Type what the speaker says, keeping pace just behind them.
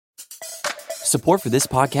Support for this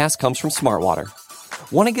podcast comes from Smartwater.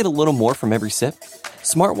 Want to get a little more from every sip?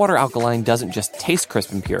 Smartwater Alkaline doesn't just taste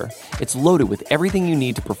crisp and pure, it's loaded with everything you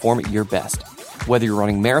need to perform at your best, whether you're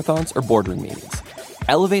running marathons or boardroom meetings.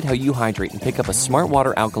 Elevate how you hydrate and pick up a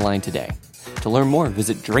Smartwater Alkaline today. To learn more,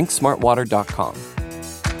 visit drinksmartwater.com.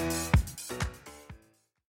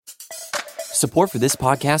 Support for this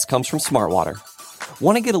podcast comes from Smartwater.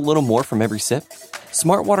 Want to get a little more from every sip?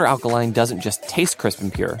 Smartwater Alkaline doesn't just taste crisp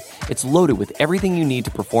and pure, it's loaded with everything you need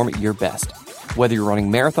to perform at your best, whether you're running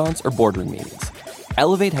marathons or boardroom meetings.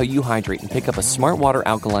 Elevate how you hydrate and pick up a Smartwater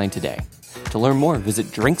Alkaline today. To learn more, visit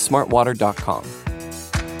drinksmartwater.com.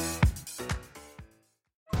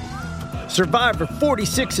 Survivor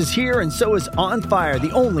 46 is here, and so is On Fire,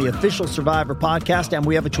 the only official Survivor podcast, and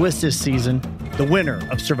we have a twist this season. The winner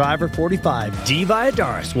of Survivor 45, Dee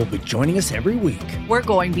Valladares, will be joining us every week. We're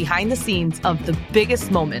going behind the scenes of the biggest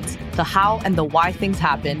moments, the how and the why things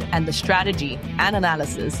happen, and the strategy and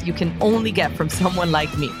analysis you can only get from someone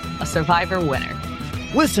like me, a Survivor winner.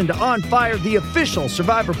 Listen to On Fire, the official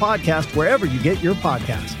Survivor podcast, wherever you get your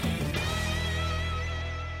podcast.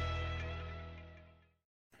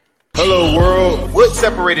 Hello, world. What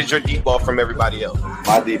separated your deep ball from everybody else?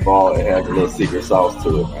 My deep ball, it has a little secret sauce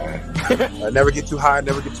to it, man. Never get too high,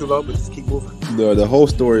 never get too low, but just keep moving. The whole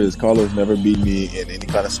story is Carlos never beat me in any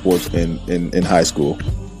kind of sports in high school.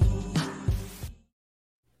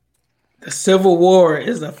 The Civil War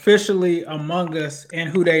is officially among us in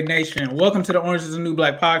Who Dey Nation. Welcome to the Orange is the New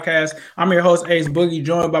Black podcast. I'm your host, Ace Boogie,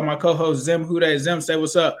 joined by my co-host, Zim Who Dey. Zim, say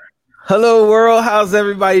what's up. Hello, world. How's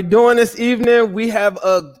everybody doing this evening? We have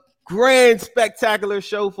a grand, spectacular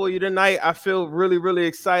show for you tonight. I feel really, really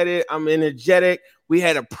excited. I'm energetic. We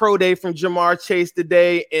had a pro day from Jamar Chase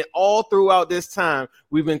today, and all throughout this time,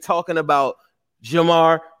 we've been talking about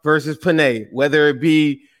Jamar versus Panay, whether it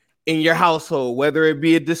be in your household, whether it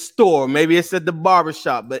be at the store, maybe it's at the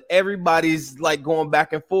barbershop, but everybody's like going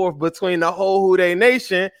back and forth between the whole Who Dey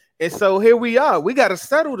Nation. And so here we are. We got to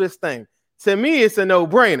settle this thing. To me, it's a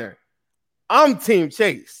no-brainer. I'm Team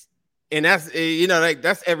Chase. And that's,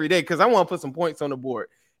 that's every day because I want to put some points on the board.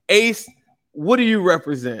 Ace, what do you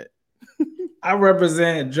represent? I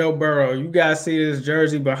represent Joe Burrow. You guys see this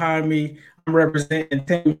jersey behind me. I'm representing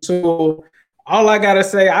Team Sewell. All I got to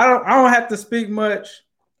say, I don't have to speak much.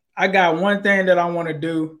 I got one thing that I want to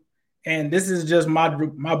do, and this is just my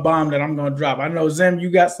bomb that I'm going to drop. I know, Zim,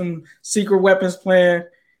 you got some secret weapons planned.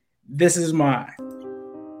 This is mine.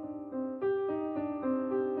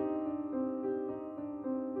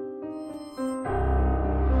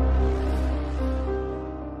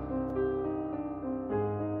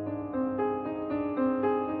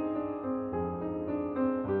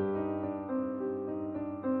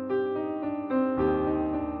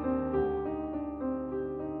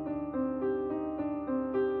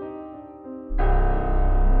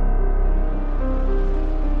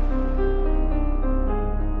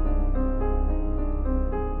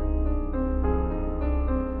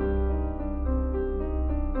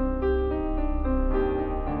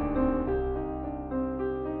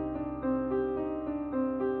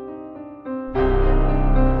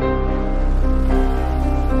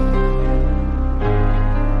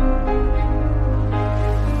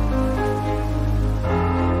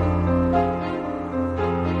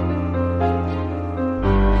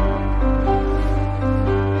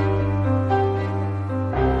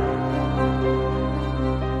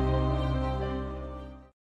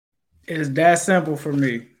 It's that simple for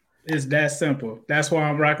me. It's that simple. That's why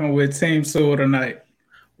I'm rocking with Team Sewell tonight.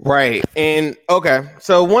 Right. And okay.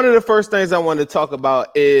 So one of the first things I want to talk about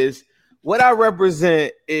is what I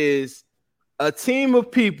represent is a team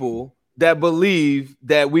of people that believe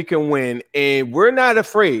that we can win, and we're not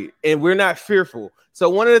afraid and we're not fearful. So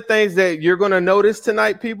one of the things that you're going to notice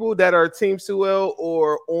tonight, people that are Team Sewell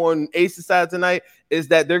or on Ace's side tonight, is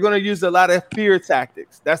that they're going to use a lot of fear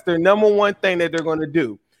tactics. That's their number one thing that they're going to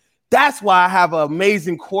do. That's why I have an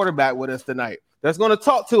amazing quarterback with us tonight that's going to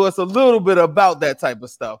talk to us a little bit about that type of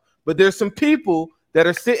stuff. But there's some people that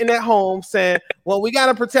are sitting at home saying, well, we got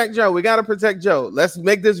to protect Joe. We got to protect Joe. Let's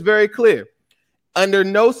make this very clear. Under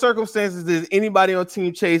no circumstances is anybody on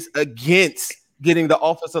Team Chase against getting the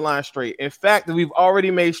offensive line straight. In fact, we've already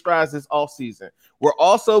made strides this offseason. We're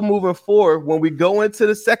also moving forward when we go into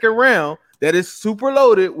the second round that is super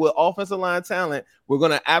loaded with offensive line talent. We're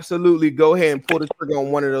going to absolutely go ahead and pull the trigger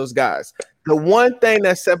on one of those guys. The one thing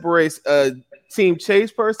that separates a Team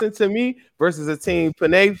Chase person to me versus a Team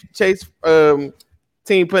Panay Chase person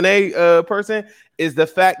is the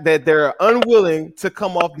fact that they're unwilling to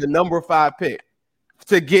come off the number 5 pick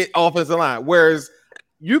to get offensive line. Whereas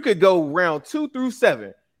you could go round 2 through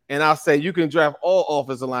 7, and I'll say you can draft all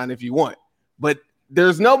offensive line if you want. But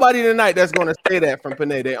there's nobody tonight that's going to say that from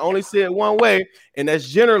Panay. They only see it one way, and that's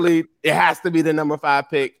generally it has to be the number 5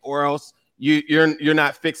 pick, or else you're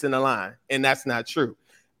not fixing the line, and that's not true.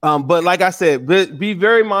 But like I said, be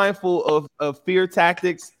very mindful of fear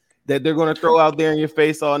tactics that they're going to throw out there in your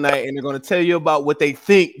face all night, and they're going to tell you about what they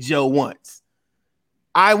think Joe wants.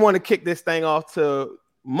 I want to kick this thing off to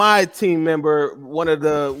my team member, one of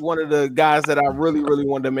the guys that I really, really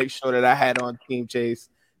wanted to make sure that I had on Team Chase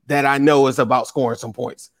that I know is about scoring some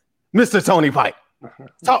points. Mr. Tony Pike,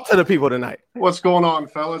 talk to the people tonight. What's going on,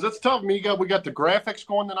 fellas? It's tough. We got the graphics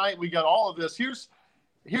going tonight. We got all of this. Here's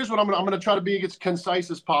what I'm going to try to be as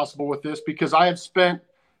concise as possible with this, because I have spent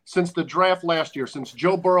since the draft last year, since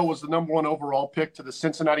Joe Burrow was the number 1 overall pick to the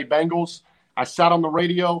Cincinnati Bengals, I sat on the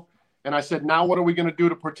radio and I said, now what are we going to do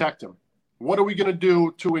to protect him? What are we going to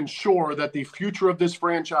do to ensure that the future of this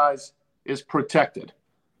franchise is protected?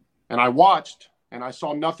 And I watched and I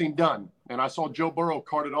saw nothing done. And I saw Joe Burrow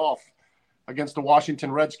carted off against the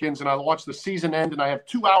Washington Redskins. And I watched the season end, and I have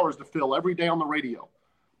 2 hours to fill every day on the radio.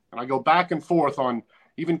 And I go back and forth on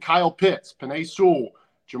even Kyle Pitts, Penei Sewell,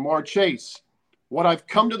 Jamar Chase. What I've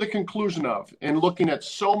come to the conclusion of in looking at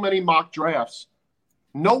so many mock drafts,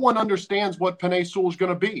 no one understands what Penei Sewell is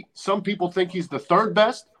going to be. Some people think he's the 3rd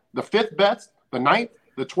best, the 5th best, the 9th,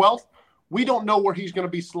 the 12th. We don't know where he's going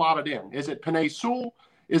to be slotted in. Is it Penei Sewell?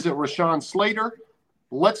 Is it Rashawn Slater?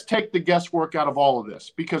 Let's take the guesswork out of all of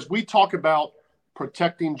this, because we talk about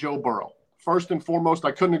protecting Joe Burrow. First and foremost,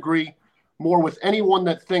 I couldn't agree more with anyone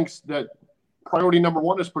that thinks that priority number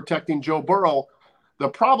 1 is protecting Joe Burrow. The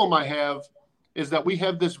problem I have is that we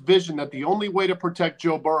have this vision that the only way to protect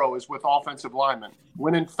Joe Burrow is with offensive linemen,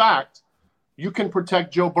 when in fact, you can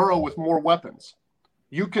protect Joe Burrow with more weapons.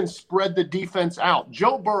 You can spread the defense out.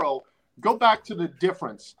 Joe Burrow, go back to the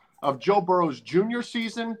difference of Joe Burrow's junior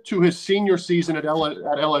season to his senior season at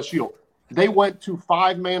LSU. They went to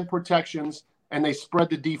 5-man protections, and they spread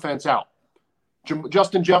the defense out.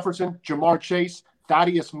 Justin Jefferson, Jamar Chase,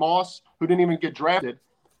 Thaddeus Moss, who didn't even get drafted,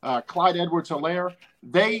 Clyde Edwards-Helaire,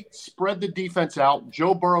 they spread the defense out.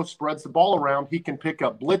 Joe Burrow spreads the ball around. He can pick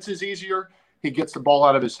up blitzes easier. He gets the ball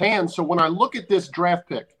out of his hands. So when I look at this draft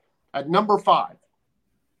pick at number 5,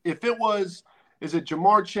 if it was, is it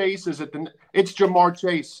Jamar Chase? It's Jamar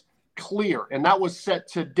Chase, clear. And that was set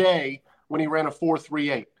today when he ran a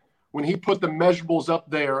 4.38, when he put the measurables up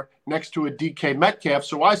there next to a DK Metcalf.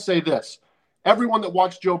 So I say this, everyone that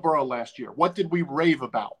watched Joe Burrow last year, what did we rave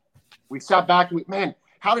about? We sat back and man,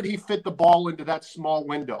 how did he fit the ball into that small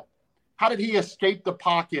window? How did he escape the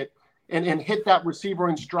pocket and hit that receiver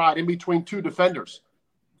in stride in between 2 defenders?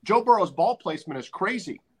 Joe Burrow's ball placement is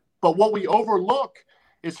crazy. But what we overlook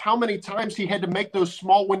is how many times he had to make those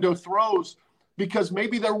small window throws because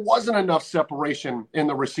maybe there wasn't enough separation in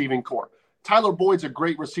the receiving corps. Tyler Boyd's a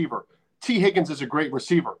great receiver. T. Higgins is a great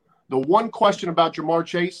receiver. The one question about Jamar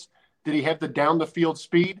Chase, did he have the down the field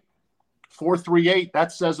speed? 4.38,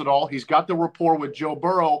 that says it all. He's got the rapport with Joe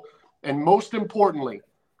Burrow. And most importantly,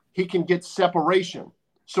 he can get separation.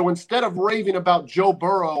 So instead of raving about Joe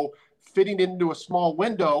Burrow fitting into a small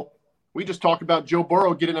window, we just talk about Joe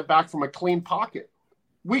Burrow getting it back from a clean pocket.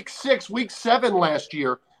 Week 6, week 7 last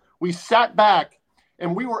year, we sat back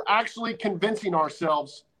and we were actually convincing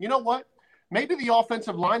ourselves, you know what? Maybe the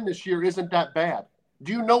offensive line this year isn't that bad.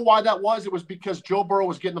 Do you know why that was? It was because Joe Burrow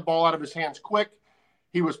was getting the ball out of his hands quick.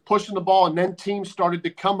 He was pushing the ball, and then teams started to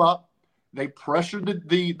come up. They pressured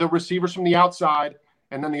the receivers from the outside,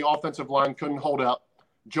 and then the offensive line couldn't hold up.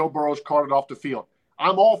 Joe Burrow's carted off the field.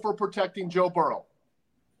 I'm all for protecting Joe Burrow.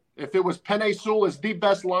 If it was Penei Sewell as the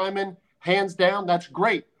best lineman, hands down, that's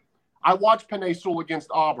great. I watched Penei Sewell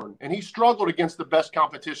against Auburn, and he struggled against the best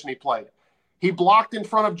competition he played. He blocked in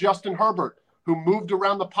front of Justin Herbert, who moved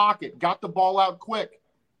around the pocket, got the ball out quick.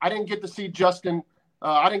 I didn't get to see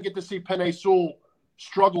Penei Sewell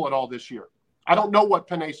struggle at all this year. I don't know what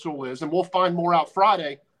Penei Sewell is, and we'll find more out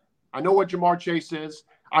Friday. I know what Jamar Chase is.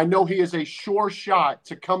 I know he is a sure shot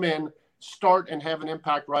to come in, start, and have an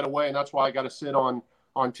impact right away, and that's why I got to sit on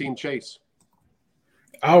Team Chase.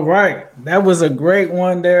 All right. That was a great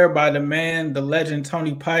one there by the man, the legend,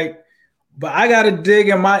 Tony Pike. But I got to dig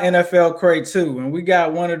in my NFL crate too, and we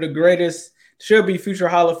got one of the greatest, should be future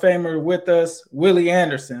Hall of Famer with us, Willie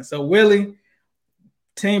Anderson. So, Willie,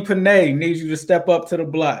 Team Penei needs you to step up to the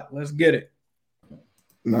block. Let's get it.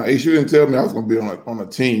 No, Ace, you didn't tell me I was going to be on a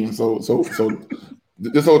team. So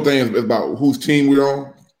this whole thing is about whose team we're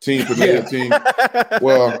on. Team Penei team.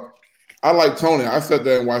 Well, I like Tony. I sat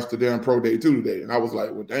there and watched the damn Pro Day 2 today, and I was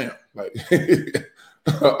like, well, damn. Like,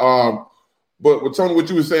 but with Tony, what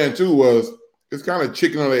you were saying too was it's kind of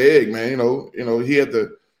chicken or the egg, man. You know, he had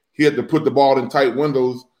to put the ball in tight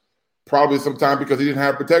windows probably sometimes because he didn't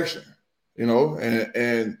have protection,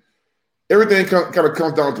 and everything kind of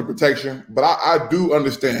comes down to protection. But I do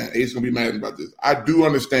understand. Ace gonna be mad about this. I do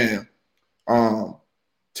understand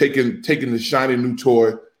taking the shiny new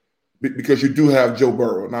toy because you do have Joe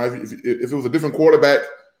Burrow. Now, if it was a different quarterback,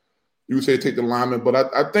 you would say take the lineman. But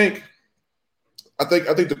I think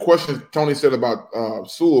the question Tony said about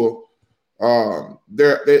Sewell,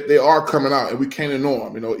 they are coming out, and we can't ignore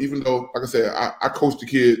them. Even though, like I said, I coached a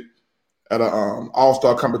kid at an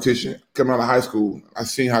all-star competition coming out of high school. I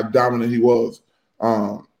seen how dominant he was.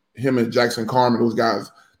 Him and Jackson Carmen, those guys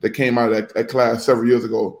that came out of that class several years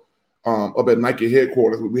ago, up at Nike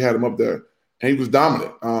headquarters. We had him up there, and he was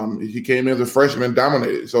dominant. He came in as a freshman,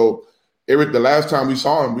 dominated. So the last time we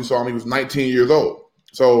saw him, he was 19 years old.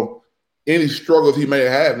 So any struggles he may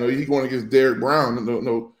have had, he's going against Derrick Brown.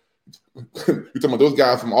 You're talking about those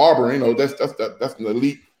guys from Auburn. That's an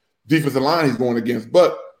elite defensive line he's going against.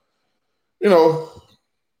 But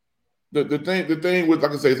the thing with,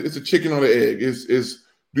 like I say, it's a chicken or the egg. Is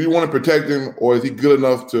do you want to protect him, or is he good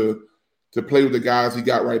enough to play with the guys he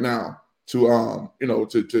got right now to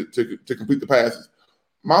complete the passes?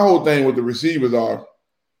 My whole thing with the receivers are,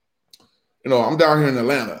 I'm down here in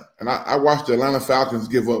Atlanta, and I watched the Atlanta Falcons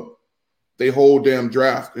give up their whole damn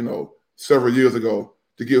draft, several years ago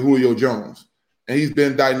to get Julio Jones, and he's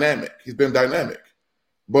been dynamic.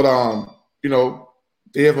 But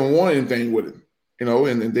they haven't won anything with him,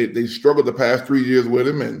 and they struggled the past 3 years with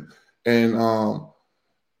him,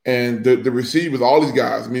 and the receivers, all these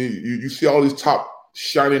guys. I mean, you see all these top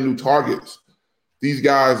shiny new targets. These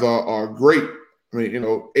guys are great. I mean,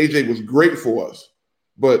 AJ was great for us,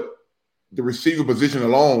 but the receiver position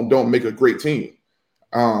alone don't make a great team.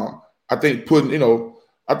 I think we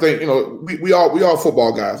all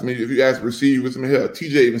football guys. I mean, if you ask receivers, hell,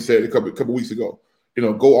 TJ even said it a couple weeks ago,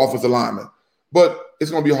 go offensive lineman. But it's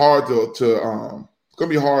going to be hard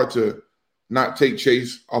to not take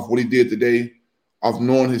Chase off what he did today, off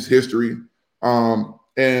knowing his history.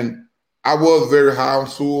 And I was very high on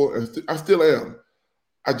Sewell, and I still am.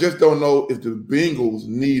 I just don't know if the Bengals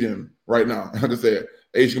need him right now. Like I said,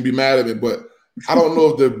 Ace can be mad at me, but I don't know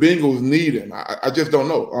if the Bengals need him. I just don't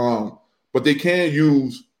know. But they can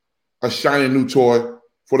use a shiny new toy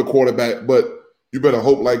for the quarterback, but you better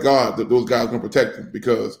hope like God that those guys are going to protect him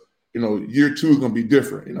because, year 2 is going to be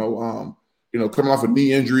different. Coming off a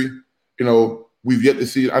knee injury, we've yet to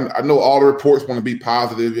see it. I know all the reports want to be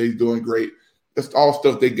positive. He's doing great. That's all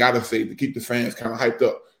stuff they got to say to keep the fans kind of hyped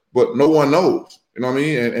up. But no one knows, you know what I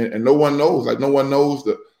mean? And no one knows. Like, no one knows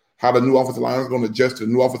how the new offensive line is going to adjust to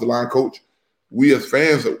the new offensive line coach. We as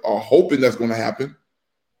fans are hoping that's going to happen,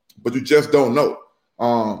 but you just don't know.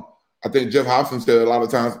 I think Jeff Hobson said a lot of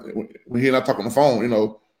times when he and I talk on the phone,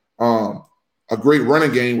 a great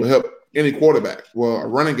running game will help any quarterback. Well, a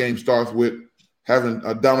running game starts with having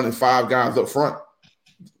a dominant 5 guys up front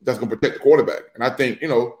that's going to protect the quarterback. And I think,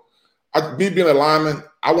 me being a lineman,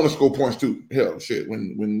 I want to score points too. Hell, shit.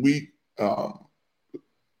 When we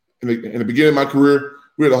in the beginning of my career,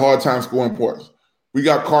 we had a hard time scoring points. We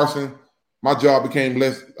got Carson. My job became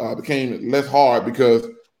less hard because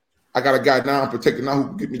I got a guy down protecting now who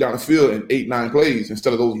can get me down the field in 8-9 plays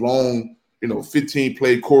instead of those long,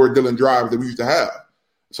 15-play Corey Dillon drives that we used to have.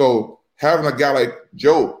 So having a guy like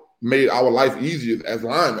Joe made our life easier as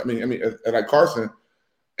linemen. I mean, like Carson,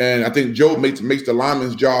 and I think Joe makes the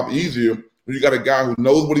lineman's job easier when you got a guy who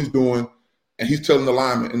knows what he's doing and he's telling the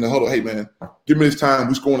lineman in the huddle, "Hey man, give me this time.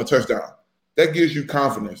 We're scoring a touchdown." That gives you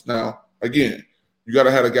confidence. Now, again, you got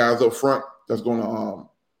to have the guys up front that's going to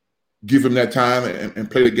give him that time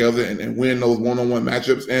and play together and win those one-on-one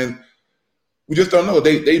matchups. And we just don't know.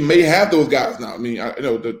 They may have those guys now. I mean,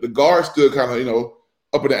 the guard's still kind of,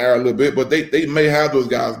 up in the air a little bit, but they may have those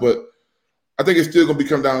guys. But I think it's still going to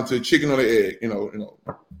come down to chicken or the egg,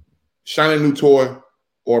 shiny new toy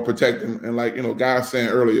or protect them. And like, guys saying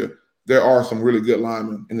earlier, there are some really good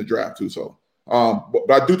linemen in the draft too. So,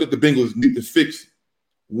 but I do think the Bengals need to fix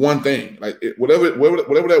one thing. Like whatever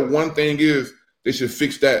that one thing is, they should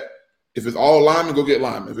fix that. If it's all linemen, go get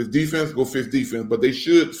linemen. If it's defense, go fix defense. But they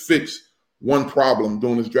should fix one problem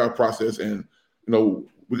during this draft process. And,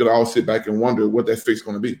 we could all sit back and wonder what that fix is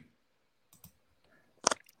going to be.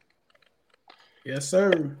 Yes,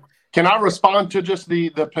 sir. Can I respond to just the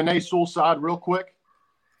Penei Sewell side real quick?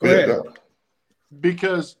 Go ahead.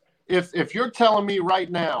 Because if you're telling me right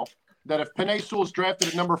now that if Penei Sewell is drafted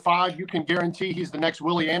at number 5, you can guarantee he's the next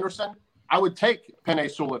Willie Anderson, I would take Penei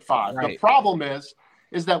Sewell at 5. Right. The problem is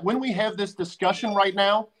that when we have this discussion right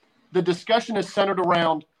now, the discussion is centered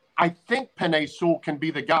around, I think Penei Sewell can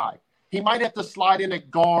be the guy. He might have to slide in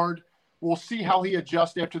at guard. We'll see how he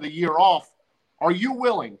adjusts after the year off. Are you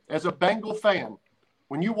willing, as a Bengal fan,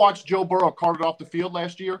 when you watch Joe Burrow carted off the field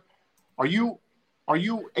last year, are you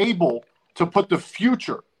able to put the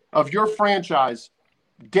future of your franchise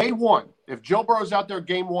day one, if Joe Burrow's out there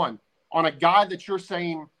game one, on a guy that you're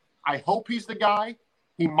saying, I hope he's the guy,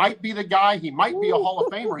 he might be the guy, he might be a Hall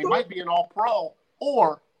of Famer, he might be an All-Pro,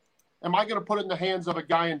 or am I going to put it in the hands of a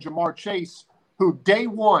guy in Jamar Chase who day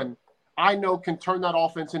one I know can turn that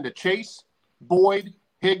offense into Chase, Boyd,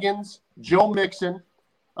 Higgins, Joe Mixon,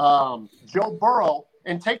 Joe Burrow,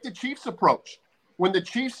 and take the Chiefs approach. When the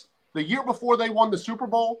Chiefs, the year before they won the Super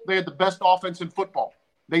Bowl, they had the best offense in football.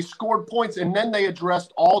 They scored points, and then they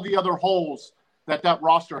addressed all the other holes that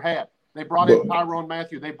roster had. They brought in Tyrann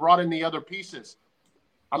Mathieu. They brought in the other pieces.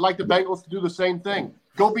 I'd like the Bengals to do the same thing.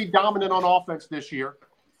 Go be dominant on offense this year.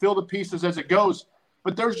 Fill the pieces as it goes.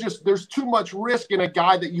 But there's too much risk in a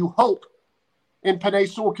guy that you hope in Penei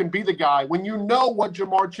Sewell can be the guy when you know what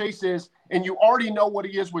Jamar Chase is and you already know what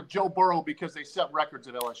he is with Joe Burrow because they set records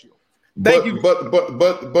at LSU. But you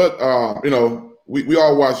know, we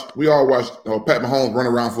all watched Pat Mahomes run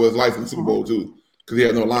around for his life in the Super Bowl too because he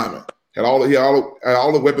had no lineman. Had all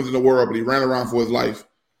the weapons in the world, but he ran around for his life.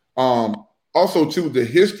 Also, too, the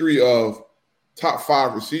history of top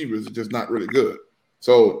 5 receivers is just not really good.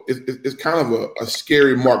 So it's kind of a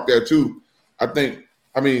scary mark there too. I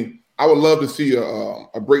would love to see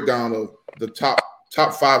a breakdown of the top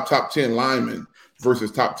 5, top 10 linemen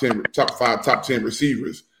versus top 5, top 10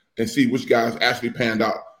 receivers, and see which guys actually panned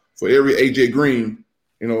out. For every AJ Green,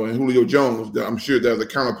 you know, and Julio Jones, I'm sure there's a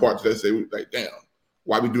counterpart that say, like, damn,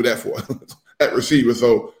 why we do that for at receiver?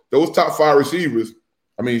 So those top 5 receivers,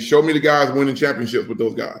 I mean, show me the guys winning championships with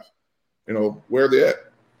those guys. You know, where are they at?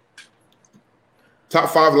 Top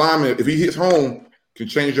 5 linemen, if he hits home, can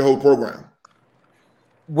change the whole program.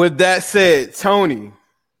 With that said, Tony,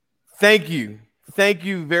 thank you. Thank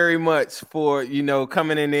you very much for, you know,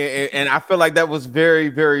 coming in there. And I feel like that was very,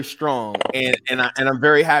 very strong. And I'm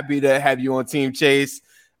very happy to have you on Team Chase.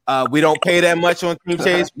 We don't pay that much on Team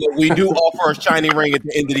Chase, but we do offer a shiny ring at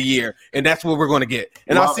the end of the year, and that's what we're going to get.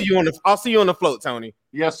 And I'll see you on the float, Tony.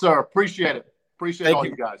 Yes, sir. Appreciate it. Appreciate all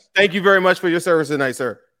you guys. Thank you very much for your service tonight,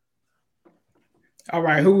 sir. All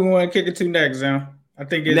right, who we want to kick it to next, Zam? I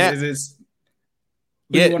think it's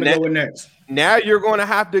who you want to go with next. Now you're going to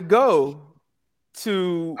have to go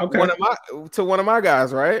to one of my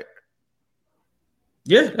guys, right?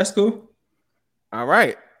 Yeah, that's cool. All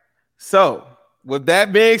right. So, with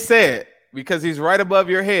that being said, because he's right above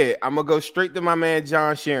your head, I'm going to go straight to my man,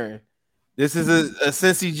 John Sheeran. This is a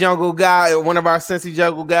Cincy Jungle guy, one of our Cincy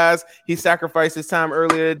Jungle guys. He sacrificed his time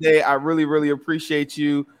earlier today. I really, really appreciate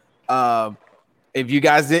you. If you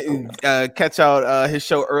guys didn't catch out his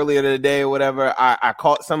show earlier today or whatever, I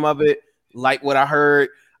caught some of it, like what I heard.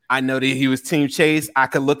 I know that he was Team Chase. I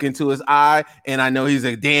could look into his eye, and I know he's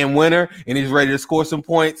a damn winner, and he's ready to score some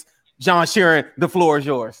points. John Sheeran, the floor is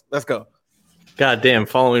yours. Let's go. God damn,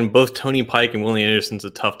 following both Tony Pike and Willie Anderson's a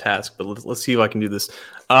tough task, but let's see if I can do this.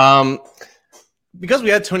 Because we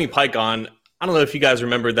had Tony Pike on, I don't know if you guys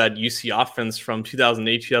remember that UC offense from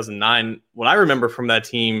 2008, 2009. What I remember from that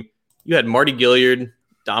team, you had Marty Gilliard,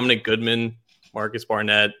 Dominic Goodman, Marcus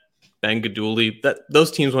Barnett, Ben Gaduli.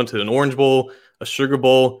 Those teams went to an Orange Bowl, a Sugar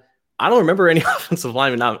Bowl. I don't remember any offensive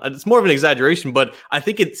linemen. Now, it's more of an exaggeration, but I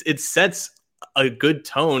think it sets a good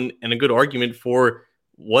tone and a good argument for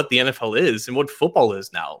what the NFL is and what football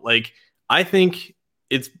is now. Like, I think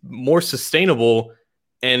it's more sustainable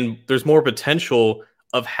and there's more potential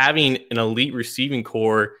of having an elite receiving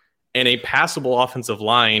core and a passable offensive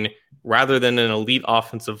line rather than an elite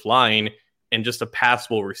offensive line and just a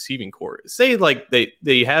passable receiving core. Say like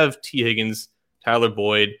they have T. Higgins, Tyler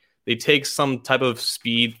Boyd, they take some type of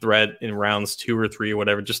speed threat in rounds 2 or 3 or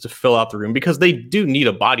whatever just to fill out the room because they do need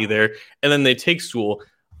a body there, and then they take Sewell.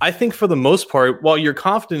 I think for the most part, while you're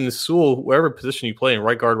confident in Sewell, wherever position you play in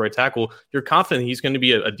right guard, right tackle, you're confident he's going to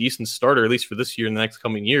be a decent starter, at least for this year and the next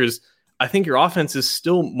coming years. I think your offense is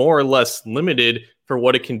still more or less limited for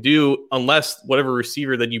what it can do unless whatever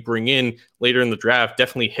receiver that you bring in later in the draft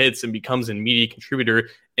definitely hits and becomes an immediate contributor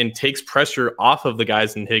and takes pressure off of the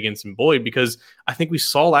guys in Higgins and Boyd, because I think we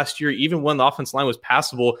saw last year, even when the offensive line was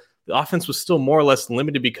passable, the offense was still more or less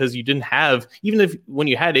limited because you didn't have, even if when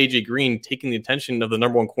you had AJ Green taking the attention of the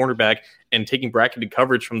number one cornerback and taking bracketed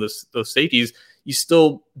coverage from those safeties, you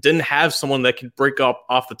still didn't have someone that could break up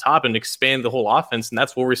off the top and expand the whole offense. And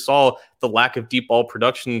that's where we saw the lack of deep ball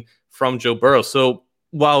production from Joe Burrow. So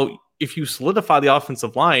while if you solidify the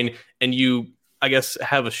offensive line and you, I guess,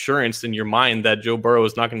 have assurance in your mind that Joe Burrow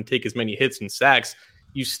is not going to take as many hits and sacks,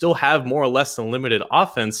 you still have more or less a limited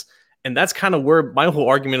offense. And that's kind of where my whole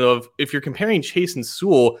argument of, if you're comparing Chase and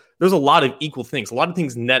Sewell, there's a lot of equal things. A lot of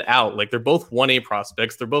things net out. Like, they're both 1A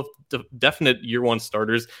prospects. They're both definite year one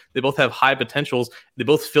starters. They both have high potentials. They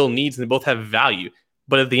both fill needs, and they both have value.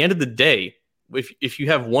 But at the end of the day, if you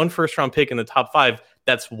have one first round pick in the top 5,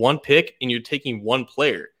 that's one pick and you're taking one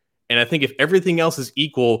player. And I think if everything else is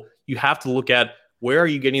equal, you have to look at, where are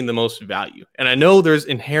you getting the most value? And I know there's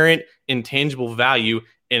inherent intangible value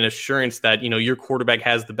and assurance that, your quarterback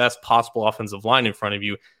has the best possible offensive line in front of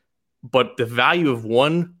you. But the value of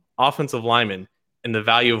one offensive lineman and the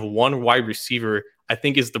value of one wide receiver, I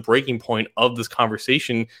think, is the breaking point of this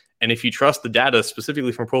conversation. And if you trust the data,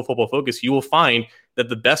 specifically from Pro Football Focus, you will find that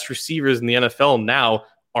the best receivers in the NFL now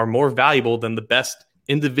are more valuable than the best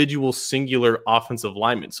individual singular offensive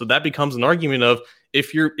linemen. So that becomes an argument of,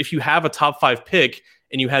 if you have a top 5 pick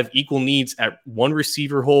and you have equal needs at one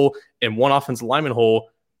receiver hole and one offensive lineman hole,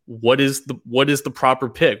 what is the proper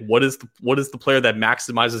pick? What is the player that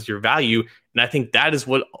maximizes your value? And I think that is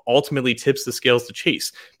what ultimately tips the scales to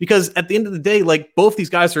Chase. Because at the end of the day, like, both these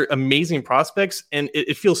guys are amazing prospects, and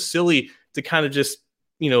it feels silly to kind of just,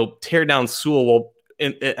 tear down Sewell while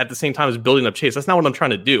at the same time as building up Chase. That's not what I'm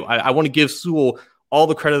trying to do. I want to give Sewell all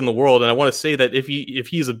the credit in the world, and I want to say that if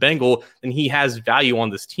he's a Bengal, then he has value on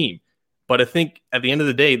this team. But I think at the end of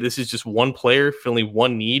the day, this is just one player filling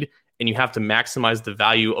one need, and you have to maximize the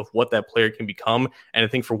value of what that player can become. And I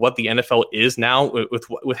think for what the NFL is now,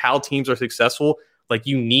 with how teams are successful, like,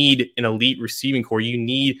 you need an elite receiving core. You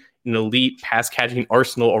need an elite pass catching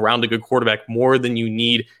arsenal around a good quarterback more than you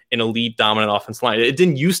need an elite dominant offensive line. It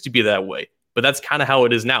didn't used to be that way, but that's kind of how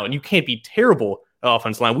it is now. And you can't be terrible at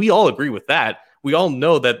offensive line. We all agree with that. We all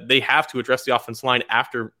know that they have to address the offensive line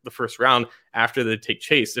after the first round, after they take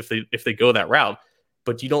Chase, if they go that route.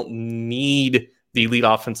 But you don't need the elite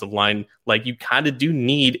offensive line. Like, you kind of do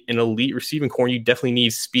need an elite receiving core. You definitely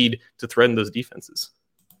need speed to threaten those defenses.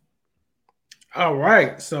 All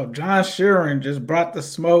right. So John Sheeran just brought the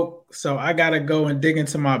smoke. So I got to go and dig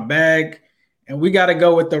into my bag. And we got to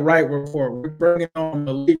go with the Wright report. We're bringing on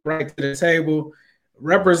Malik Wright to the table.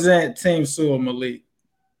 Represent Team Sewell, Malik.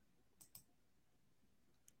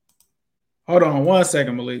 Hold on one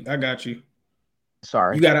second, Malik. I got you.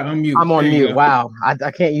 Sorry. You got to unmute. I'm on mute. Wow.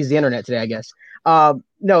 I can't use the internet today, I guess.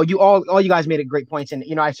 No, all you guys made a great points. And,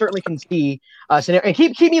 I certainly can see scenario. And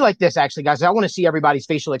keep me like this, actually, guys. I want to see everybody's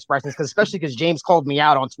facial expressions, especially because James called me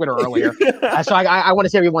out on Twitter earlier. So I want to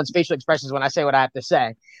see everyone's facial expressions when I say what I have to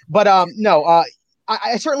say. But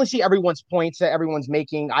I certainly see everyone's points that everyone's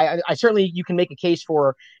making. I certainly, you can make a case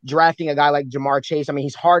for drafting a guy like Jamar Chase. I mean,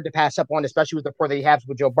 he's hard to pass up on, especially with the rapport that he has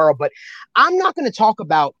with Joe Burrow. But I'm not going to talk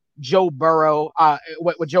about Joe Burrow,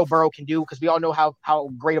 what Joe Burrow can do, because we all know how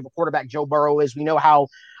great of a quarterback Joe Burrow is. We know how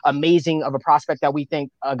amazing of a prospect that we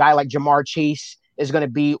think a guy like Jamar Chase is going to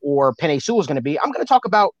be, or Penei Sewell is going to be. I'm going to talk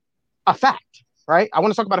about a fact, right? I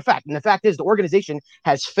want to talk about a fact. And the fact is, the organization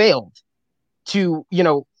has failed to,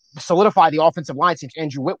 solidify the offensive line since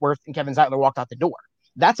Andrew Whitworth and Kevin Zeitler walked out the door.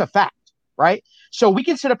 That's a fact, right? So we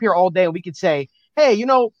can sit up here all day and we could say, hey, you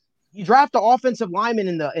draft the offensive lineman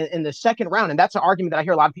in the second round, and that's an argument that I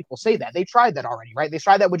hear a lot of people say that. They tried that already, right? They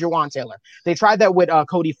tried that with Jawan Taylor. They tried that with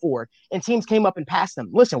Cody Ford, and teams came up and passed them.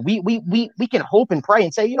 Listen, we can hope and pray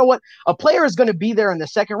and say, you know what? A player is going to be there in the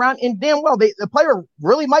second round, and damn well, the player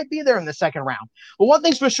really might be there in the second round. But one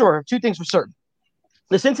thing's for sure, two things for certain.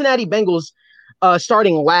 The Cincinnati Bengals,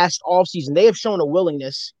 starting last offseason, they have shown a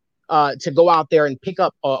willingness to go out there and pick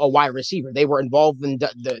up a wide receiver. They were involved in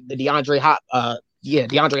the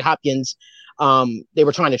DeAndre Hopkins. They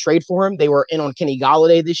were trying to trade for him. They were in on Kenny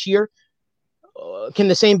Golladay this year. Can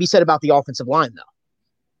the same be said about the offensive line, though?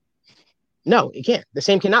 No, it can't. The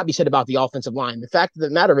same cannot be said about the offensive line. The fact of the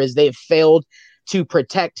matter is they have failed to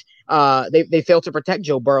protect. They failed to protect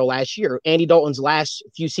Joe Burrow last year. Andy Dalton's last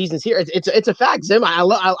few seasons here. It's a fact, Zim. I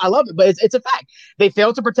love it, but it's a fact. They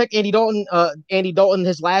failed to protect Andy Dalton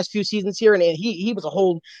his last few seasons here, and he was a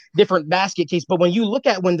whole different basket case. But when you look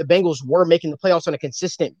at when the Bengals were making the playoffs on a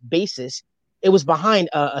consistent basis, it was behind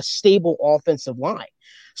a stable offensive line.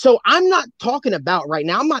 So I'm not talking about right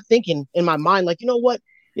now. I'm not thinking in my mind like, you know what?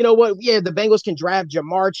 Yeah, the Bengals can draft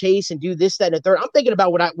Jamar Chase and do this, that, and the third. I'm thinking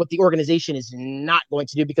about what the organization is not going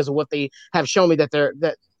to do because of what they have shown me that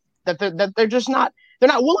they're just not. They're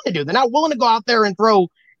not willing to do. They're not willing to go out there and throw,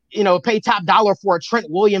 pay top dollar for a Trent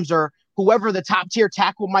Williams or whoever the top tier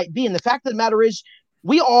tackle might be. And the fact of the matter is,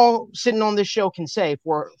 we all sitting on this show can say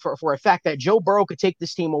for a fact that Joe Burrow could take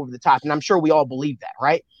this team over the top, and I'm sure we all believe that,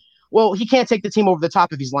 right? Well, he can't take the team over the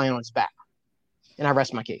top if he's lying on his back. And I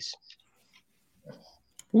rest my case.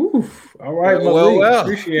 Oof. All right, Malik. Well.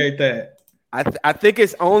 Appreciate that. I think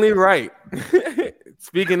it's only right. It's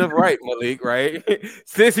Speaking of Wright, Malik, right?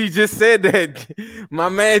 Since he just said that, my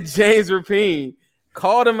man James Rapien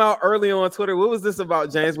called him out early on Twitter. What was this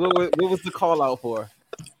about, James? What was the call out for?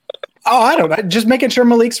 Oh, I don't know. Just making sure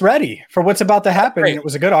Malik's ready for what's about to happen. Right. And it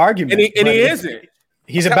was a good argument. And he isn't.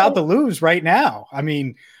 He's about to lose right now. I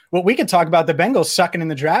mean, we could talk about the Bengals sucking in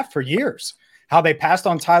the draft for years. How they passed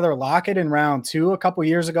on Tyler Lockett in round 2 a couple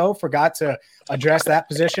years ago, forgot to address that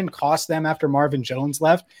position, cost them after Marvin Jones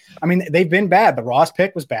left. I mean, they've been bad. The Ross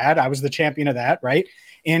pick was bad. I was the champion of that, right?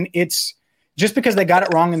 And it's just because they got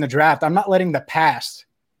it wrong in the draft, I'm not letting the past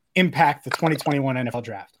impact the 2021 NFL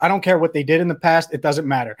draft. I don't care what they did in the past. It doesn't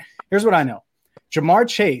matter. Here's what I know. Jamar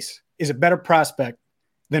Chase is a better prospect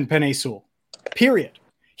than Penei Sewell, period.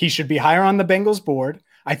 He should be higher on the Bengals board.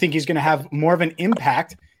 I think he's going to have more of an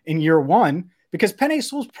impact in year 1 because Penei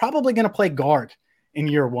Sewell's probably going to play guard in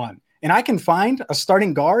year 1. And I can find a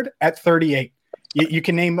starting guard at 38. You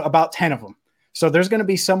can name about 10 of them. So there's going to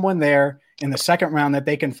be someone there in the second round that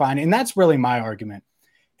they can find. And that's really my argument.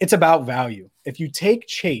 It's about value. If you take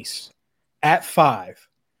Chase at 5,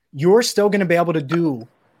 you're still going to be able to do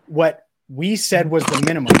what we said was the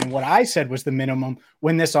minimum and what I said was the minimum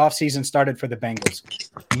when this offseason started for the Bengals.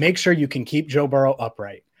 Make sure you can keep Joe Burrow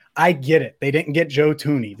upright. I get it. They didn't get Joe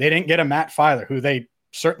Tooney. They didn't get a Matt Filer, who they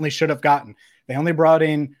certainly should have gotten. They only brought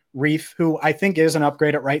in Reef, who I think is an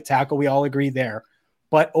upgrade at right tackle. We all agree there.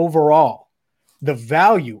 But overall, the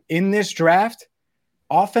value in this draft,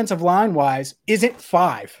 offensive line-wise, isn't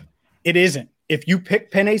 5. It isn't. If you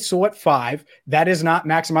pick Penei Sewell at 5, that is not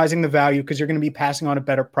maximizing the value because you're going to be passing on a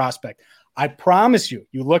better prospect. I promise you,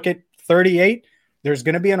 you look at 38, there's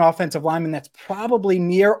going to be an offensive lineman that's probably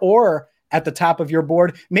near or at the top of your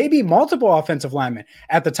board, maybe multiple offensive linemen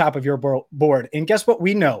at the top of your board. And guess what?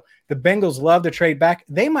 We know the Bengals love to trade back.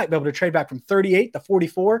 They might be able to trade back from 38 to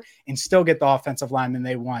 44 and still get the offensive lineman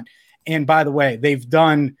they want. And by the way, they've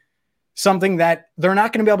done something that they're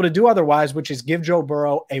not going to be able to do otherwise, which is give Joe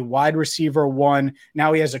Burrow a wide receiver 1.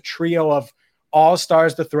 Now he has a trio of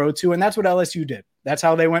all-stars to throw to, and that's what LSU did. That's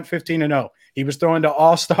how they went 15-0. He was throwing to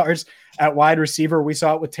all-stars at wide receiver. We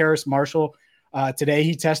saw it with Terrace Marshall. Today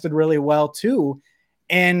he tested really well too.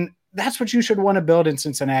 And that's what you should want to build in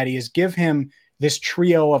Cincinnati is give him this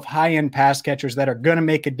trio of high-end pass catchers that are going to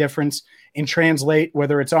make a difference and translate,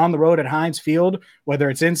 whether it's on the road at Heinz Field, whether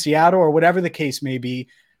it's in Seattle or whatever the case may be.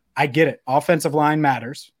 I get it. Offensive line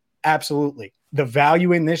matters. Absolutely. The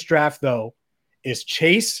value in this draft, though, is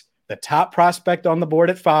Chase, the top prospect on the board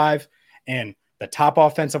at 5, and the top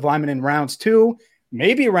offensive lineman in rounds 2,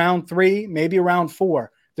 maybe round 3, maybe round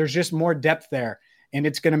 4. There's just more depth there, and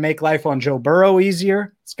it's going to make life on Joe Burrow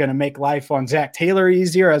easier. It's going to make life on Zach Taylor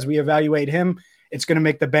easier as we evaluate him. It's going to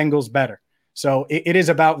make the Bengals better. So it is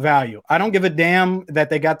about value. I don't give a damn that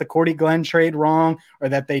they got the Cordy Glenn trade wrong or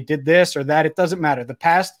that they did this or that. It doesn't matter. The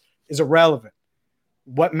past is irrelevant.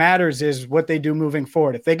 What matters is what they do moving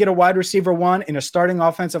forward. If they get a wide receiver 1 and a starting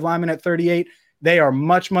offensive lineman at 38, they are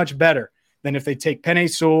much, much better than if they take Penei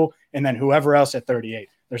Sewell and then whoever else at 38.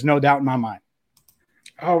 There's no doubt in my mind.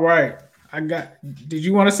 All right. Did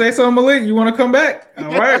you want to say something, Malik? You want to come back?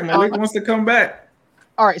 All right. Malik wants to come back.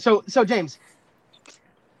 All right. So James,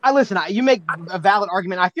 you make a valid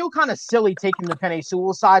argument. I feel kind of silly taking the Penei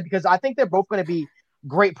Sewell side because I think they're both going to be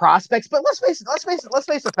great prospects. But let's face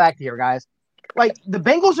the fact here, guys. Like the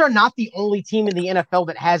Bengals are not the only team in the NFL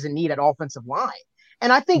that has a need at offensive line.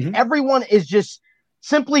 And I think everyone is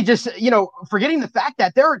simply forgetting the fact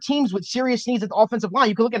that there are teams with serious needs at the offensive line.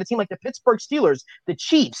 You can look at a team like the Pittsburgh Steelers, the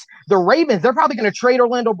Chiefs, the Ravens. They're probably going to trade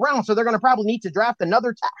Orlando Brown, so they're going to probably need to draft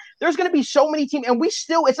another. There's going to be so many teams, and it's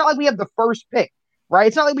not like we have the first pick, right?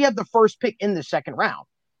 It's not like we have the first pick in the second round,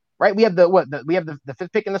 right? We have the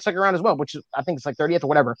 5th pick in the second round as well, which is, I think it's like 30th or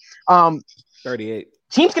whatever. 38.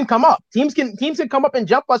 Teams can come up. Teams can come up and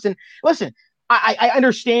jump us. And listen, I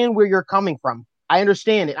understand where you're coming from. I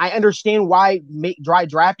understand it. I understand why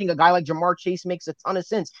drafting a guy like Jamar Chase makes a ton of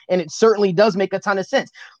sense, and it certainly does make a ton of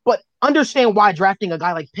sense. But understand why drafting a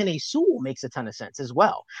guy like Penei Sewell makes a ton of sense as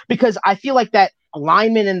well, because I feel like that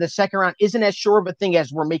lineman in the second round isn't as sure of a thing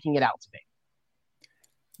as we're making it out to be.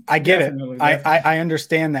 I get it. I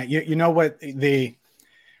understand that. You know what?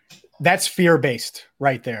 That's fear-based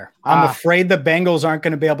right there. I'm afraid the Bengals aren't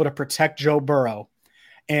going to be able to protect Joe Burrow,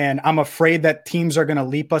 and I'm afraid that teams are going to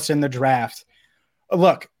leap us in the draft.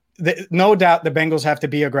 Look, no doubt the Bengals have to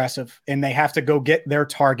be aggressive and they have to go get their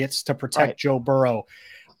targets to protect Joe Burrow.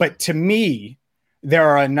 But to me, there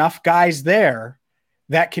are enough guys there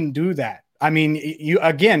that can do that. I mean,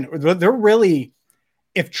 they're really,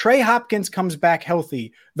 if Trey Hopkins comes back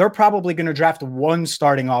healthy, they're probably going to draft 1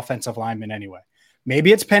 starting offensive lineman anyway.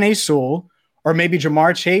 Maybe it's Penei Sewell Or maybe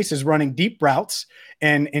Jamar Chase is running deep routes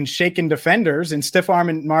and shaking defenders and stiff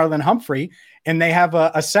arming Marlon Humphrey, and they have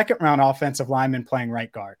a second round offensive lineman playing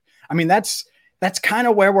right guard. I mean, that's kind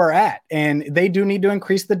of where we're at. And they do need to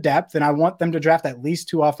increase the depth, and I want them to draft at least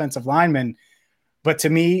 2 offensive linemen. But to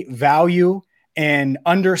me, value and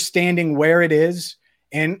understanding where it is,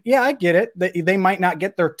 and yeah, I get it. They might not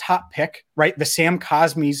get their top pick, right? The Sam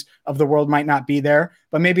Cosmes of the world might not be there,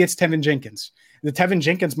 but maybe it's Tevin Jenkins. The Tevin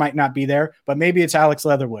Jenkins might not be there, but maybe it's Alex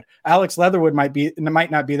Leatherwood. Alex Leatherwood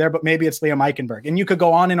might not be there, but maybe it's Liam Eichenberg. And you could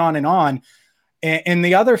go on and on and on. And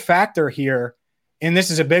the other factor here, and this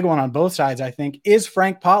is a big one on both sides, I think, is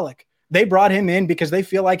Frank Pollock. They brought him in because they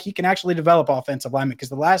feel like he can actually develop offensive linemen because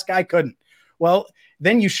the last guy couldn't. Well,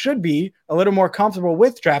 then you should be a little more comfortable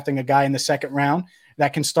with drafting a guy in the second round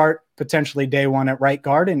that can start potentially day one at right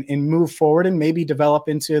guard and move forward and maybe develop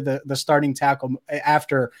into the starting tackle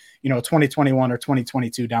after, 2021 or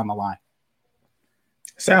 2022 down the line.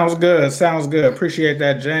 Sounds good. Sounds good. Appreciate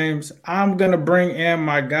that, James. I'm going to bring in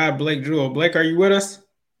my guy, Blake Jewell. Blake, are you with us?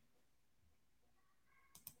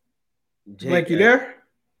 Blake, you there?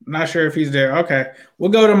 Not sure if he's there. Okay. We'll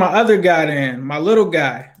go to my other guy then, my little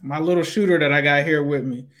guy, my little shooter that I got here with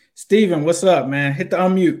me. Steven, what's up, man? Hit the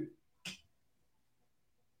unmute.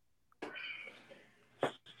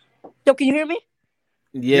 Yo, can you hear me?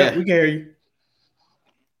 Yeah, we can hear you.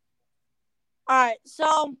 All right,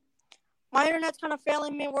 so my internet's kind of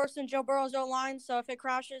failing me worse than Joe Burrow's O-line, so if it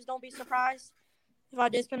crashes, don't be surprised. If I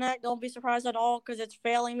disconnect, don't be surprised at all because it's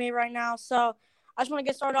failing me right now. So I just want to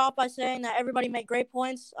get started off by saying that everybody made great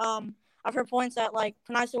points. I've heard points that, like,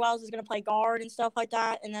 Panay Wells is going to play guard and stuff like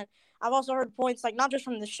that, and then I've also heard points, like, not just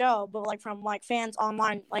from the show, but, like, from, like, fans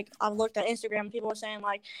online. Like, I've looked at Instagram, and people are saying,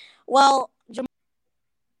 like, well,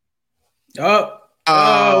 we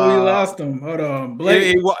lost him. Hold on,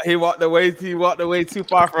 Blake. He walked away too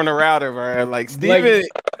far from the router, bro. Like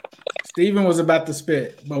Steven was about to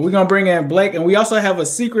spit, but we're gonna bring in Blake, and we also have a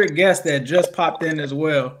secret guest that just popped in as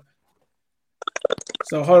well.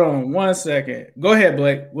 So hold on 1 second. Go ahead,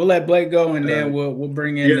 Blake. We'll let Blake go, and then we'll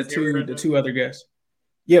bring in the two other guests.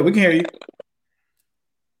 Yeah, we can hear you.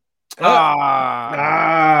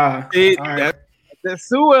 That's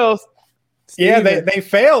who else? Yeah, they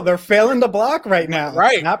failed. They're failing to block right now.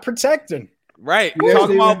 Right. Not protecting. Right. We're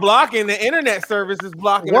talking about blocking. The internet service is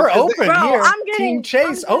blocking. We're open here. I'm getting Team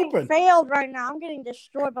Chase open. Failed right now. I'm getting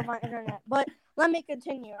destroyed by my internet. But let me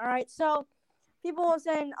continue. All right. So people are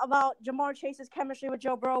saying about Jamar Chase's chemistry with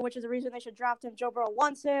Joe Burrow, which is the reason they should draft him. Joe Burrow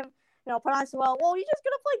wants him. Panay Sewell, well, he's just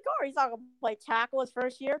going to play guard. He's not going to play tackle his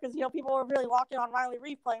first year because, people were really locked in on Riley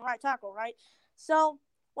Reef playing right tackle, right? So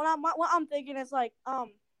what I'm thinking is, like,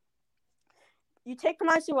 you take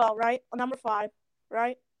Panay Sewell, right, number 5,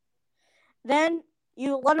 right? Then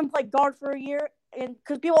you let him play guard for a year, and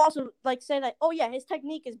because people also, like, say that, oh, yeah, his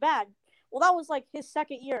technique is bad. Well, that was, like, his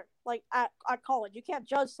second year, like, at college. You can't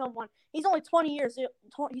judge someone. He's only 20 years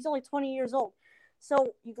old.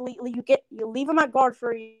 So you leave him at guard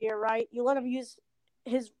for a year, right? You let him use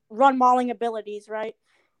his run mauling abilities, right?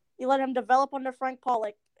 You let him develop under Frank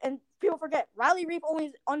Pollock. And people forget, Riley Reef only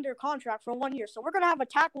is under contract for 1 year. So we're going to have a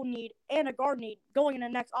tackle need and a guard need going in the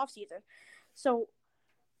next offseason. So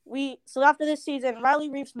after this season, Riley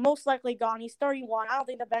Reef's most likely gone. He's 31. I don't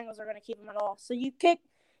think the Bengals are going to keep him at all. So you kick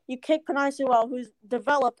Panay Sewell, who's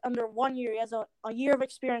developed under 1 year. He has a year of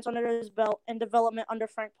experience under his belt and development under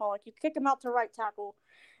Frank Pollock. You kick him out to right tackle.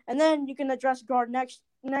 And then you can address guard next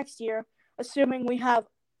year, assuming we have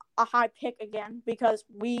a high pick again, because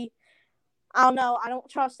I don't know. I don't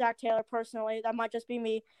trust Zach Taylor personally. That might just be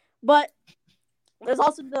me. But there's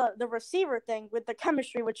also the receiver thing with the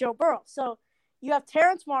chemistry with Joe Burrow. So you have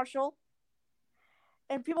Terrence Marshall,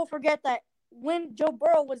 and people forget that when Joe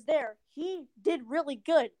Burrow was there, he did really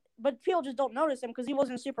good. But people just don't notice him because he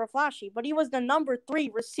wasn't super flashy. But he was the number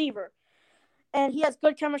 3 receiver. And he has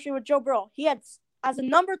good chemistry with Joe Burrow. He had, as a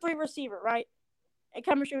number 3 receiver, right, and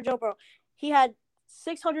chemistry with Joe Burrow, he had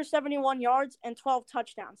 671 yards and 12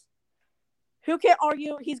 touchdowns. Who can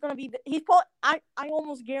argue he's going to be I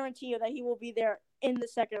almost guarantee you that he will be there in the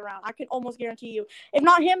second round. I can almost guarantee you. If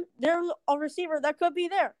not him, there's a receiver that could be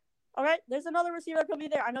there. All right? There's another receiver that could be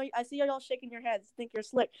there. I see y'all shaking your heads. Think you're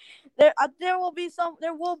slick. There will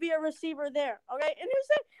be a receiver there. Okay? And who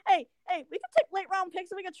said, hey, we can take late round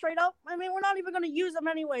picks and we can trade up. I mean, we're not even going to use them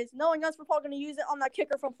anyways. Knowing us, we're probably going to use it on that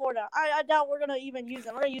kicker from Florida. I doubt we're going to even use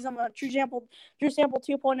them. We're going to use them on Drew Sample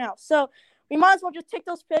 2.0. So we might as well just take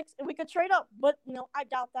those picks and we could trade up. But, I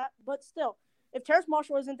doubt that. But still, if Terrence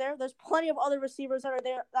Marshall isn't there, there's plenty of other receivers that are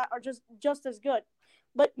there that are just as good.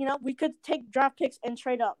 But, we could take draft picks and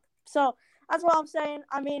trade up. So that's what I'm saying.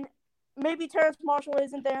 I mean, maybe Terrace Marshall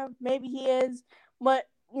isn't there. Maybe he is. But,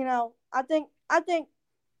 you know, I think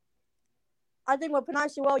with Penei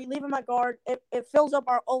Sewell, you leave him at guard, it fills up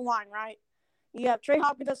our O-line, right? You have Trey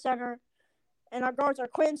Hopkins at center, and our guards are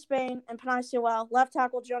Quinn Spain and Penei Sewell, left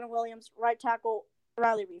tackle Jonah Williams, right tackle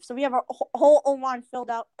Riley Reef. So we have our whole O-line filled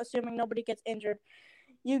out, assuming nobody gets injured.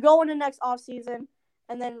 You go into next offseason,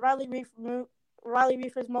 and then Riley Reef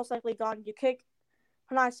is most likely gone. You kick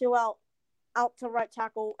Penei Sewell out to right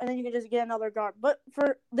tackle, and then you can just get another guard. But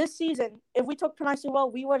for this season, if we took Penei Sewell,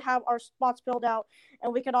 we would have our spots filled out,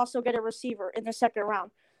 and we could also get a receiver in the second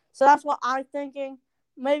round. So that's what I'm thinking.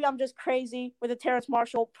 Maybe I'm just crazy with the Terrace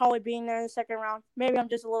Marshall probably being there in the second round. Maybe I'm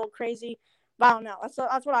just a little crazy, but I don't know.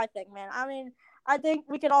 That's what I think, man. I mean, I think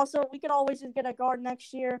we could always just get a guard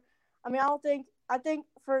next year. I mean, I think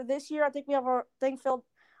for this year, I think we have our thing filled.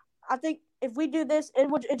 I think if we do this,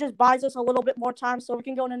 it just buys us a little bit more time so we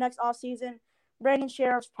can go into next offseason. Brandon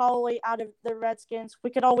Sheriff's probably out of the Redskins. We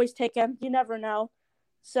could always take him. You never know.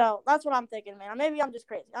 So that's what I'm thinking, man. Maybe I'm just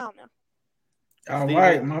crazy. I don't know. All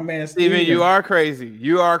right, my man Steven, you are crazy.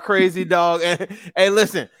 You are crazy, dog. And hey,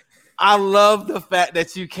 listen, I love the fact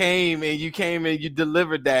that you came and you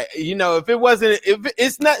delivered that. You know, if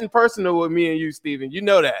it's nothing personal with me and you, Steven, you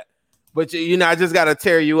know that. But you know, I just gotta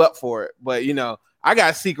tear you up for it. But you know, I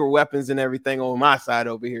got secret weapons and everything on my side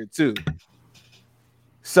over here too.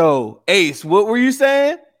 So, Ace, what were you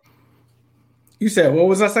saying? You said, what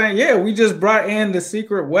was I saying? Yeah, we just brought in the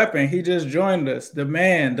secret weapon. He just joined us. The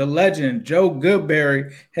man, the legend, Joe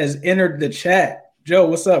Goodberry has entered the chat. Joe,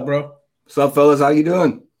 what's up, bro? What's up, fellas? How you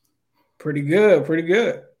doing? Pretty good, pretty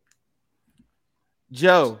good.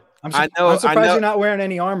 Joe, I'm surprised you're not wearing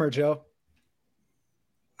any armor, Joe.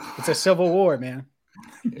 It's a civil war, man.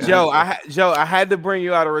 Joe, I had to bring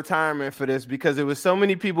you out of retirement for this because there was so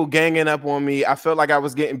many people ganging up on me. I felt like I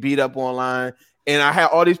was getting beat up online. And I had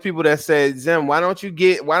all these people that said, Zim, why don't you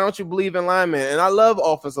believe in linemen? And I love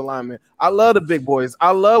offensive linemen. I love the big boys. I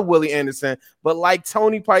love Willie Anderson. But like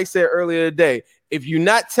Tony Pike said earlier today, if you're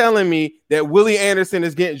not telling me that Willie Anderson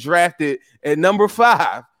is getting drafted at number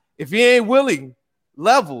 5, if he ain't Willie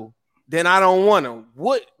level, then I don't want him.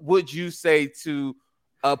 What would you say to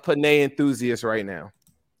a Penei enthusiast right now?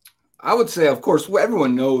 I would say, of course,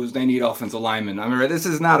 everyone knows they need offensive linemen. I mean, this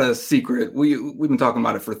is not a secret. We've been talking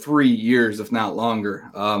about it for 3 years, if not longer.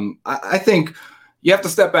 I think you have to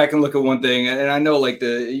step back and look at one thing. And I know, like,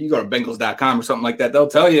 you go to Bengals.com or something like that, they'll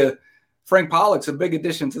tell you Frank Pollock's a big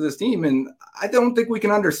addition to this team. And I don't think we can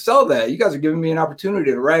undersell that. You guys are giving me an opportunity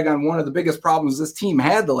to rag on one of the biggest problems this team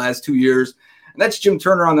had the last 2 years, and that's Jim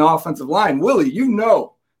Turner on the offensive line. Willie, you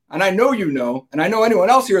know, and I know you know, and I know anyone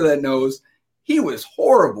else here that knows, he was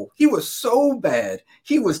horrible. He was so bad.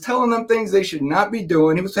 He was telling them things they should not be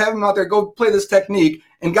doing. He was having them out there go play this technique,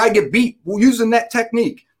 and guy get beat using that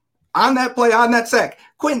technique. On that play, on that sack,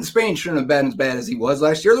 Quentin Spain shouldn't have been as bad as he was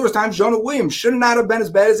last year. There was times Jonah Williams should not have been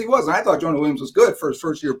as bad as he was. And I thought Jonah Williams was good for his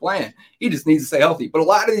first year playing. He just needs to stay healthy. But a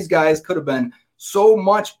lot of these guys could have been so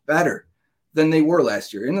much better than they were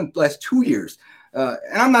last year, in the last 2 years. And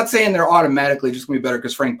I'm not saying they're automatically just going to be better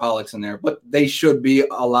because Frank Pollock's in there, but they should be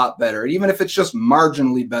a lot better. Even if it's just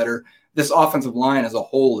marginally better, this offensive line as a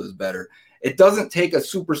whole is better. It doesn't take a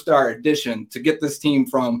superstar addition to get this team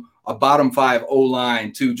from a bottom 5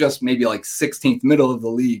 O-line to just maybe like 16th middle of the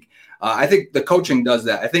league. I think the coaching does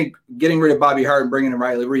that. I think getting rid of Bobby Hart and bringing in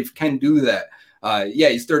Riley Reef can do that. Yeah,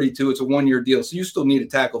 he's 32. It's a 1-year deal, so you still need a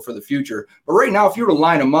tackle for the future. But right now, if you were to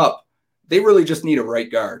line them up, they really just need a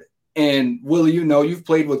right guard. And Willie, you know, you've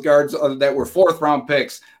played with guards that were 4th-round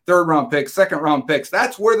picks, 3rd-round picks, 2nd-round picks.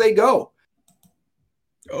 That's where they go.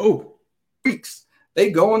 Oh, weeks.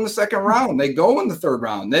 They go in the 2nd round. They go in the 3rd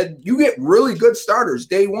round. You get really good starters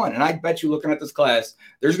day one. And I bet you, looking at this class,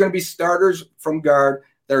 there's going to be starters from guard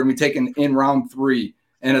that are going to be taken in round 3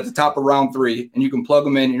 and at the top of round 3. And you can plug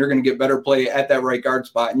them in, and you're going to get better play at that right guard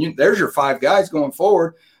spot. And there's your 5 guys going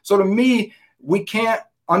forward. So to me, we can't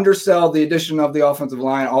undersell the addition of the offensive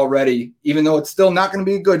line already, even though it's still not going to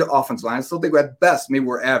be a good offensive line. I still think at best maybe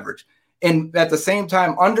we're average. And at the same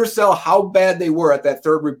time, undersell how bad they were at that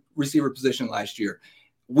 3rd receiver position last year.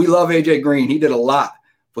 We love AJ Green. He did a lot,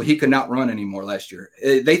 but he could not run anymore last year.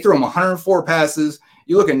 They threw him 104 passes.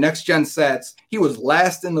 You look at next-gen stats, he was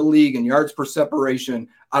last in the league in yards per separation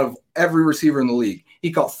out of every receiver in the league.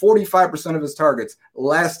 He caught 45% of his targets,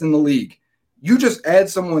 last in the league. You just add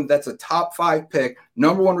someone that's a top 5 pick,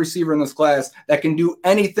 number 1 receiver in this class that can do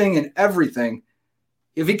anything and everything.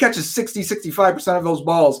 If he catches 60, 65% of those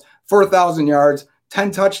balls for 1,000 yards,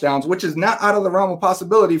 10 touchdowns, which is not out of the realm of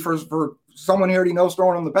possibility for someone he already knows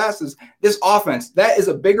throwing him the passes. This offense, that is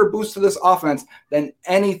a bigger boost to this offense than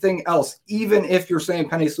anything else. Even if you're saying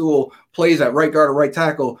Penei Sewell plays at right guard or right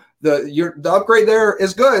tackle, the upgrade there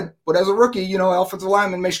is good. But as a rookie, offensive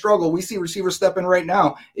linemen may struggle. We see receivers step in right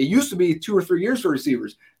now. It used to be 2 or 3 years for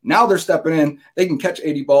receivers. Now they're stepping in. They can catch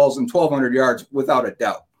 80 balls and 1,200 yards without a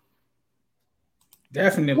doubt.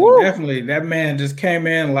 Definitely, definitely. That man just came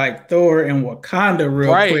in like Thor in Wakanda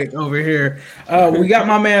real quick over here. We got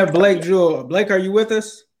my man Blake Jewell. Blake, are you with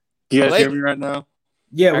us? You guys hear me right now?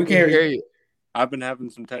 Yeah, we can hear you. I've been having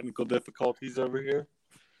some technical difficulties over here.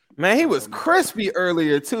 Man, he was crispy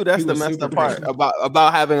earlier too. That's the messed up part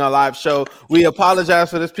about having a live show. We apologize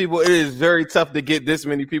for this, people. It is very tough to get this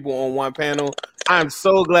many people on one panel. I'm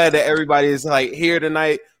so glad that everybody is here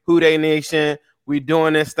tonight. Who Dey Nation. We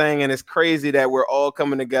doing this thing, and it's crazy that we're all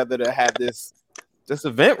coming together to have this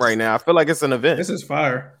event right now. I feel like it's an event. This is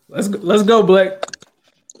fire. Let's go, Blake.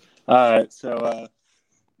 All right, so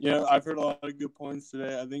I've heard a lot of good points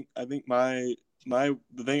today. I think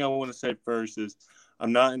the thing I want to say first is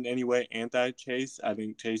I'm not in any way anti-Chase. I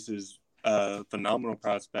think Chase is a phenomenal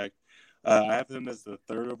prospect. I have him as the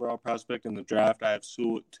 3rd overall prospect in the draft. I have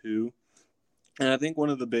Sewell at 2, and I think one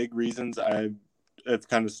of the big reasons I've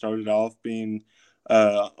kind of started off being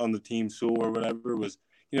on the team Sewell or whatever was,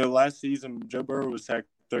 last season Joe Burrow was sacked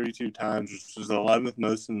 32 times, which was the 11th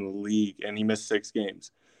most in the league, and he missed 6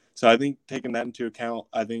 games. So I think taking that into account,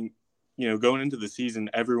 I think, going into the season,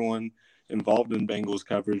 everyone involved in Bengals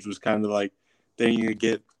coverage was kind of like they need to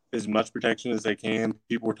get as much protection as they can.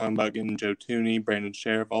 People were talking about getting Joe Tooney, Brandon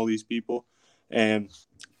Sheriff, all these people. And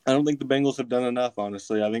I don't think the Bengals have done enough,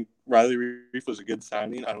 honestly. I think Riley Reif was a good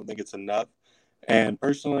signing. I don't think it's enough. And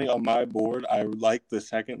personally, on my board, I like the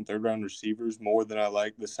 2nd and 3rd round receivers more than I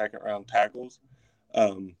like the 2nd round tackles.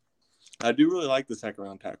 I do really like the 2nd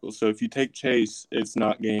round tackles. So if you take Chase, it's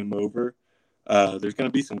not game over. There's going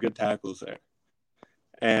to be some good tackles there.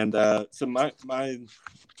 And so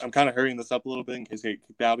I'm kind of hurrying this up a little bit in case I get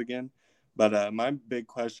kicked out again. But my big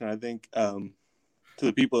question, I think, to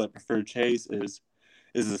the people that prefer Chase is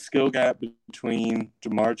the skill gap between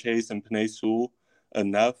Ja'Marr Chase and Penei Sewell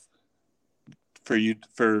enough for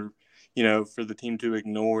the team to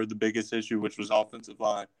ignore the biggest issue, which was offensive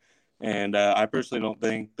line. And I personally don't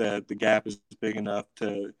think that the gap is big enough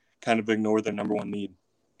to kind of ignore their number one need.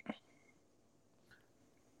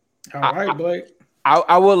 All right, Blake.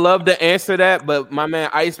 I would love to answer that, but my man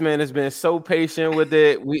Iceman has been so patient with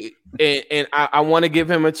it. I want to give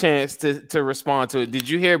him a chance to respond to it. Did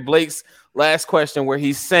you hear Blake's last question where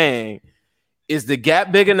he's saying, is the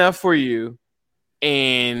gap big enough for you?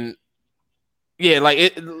 And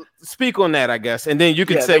speak on that, I guess. And then you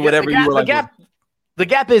can say whatever you would like. The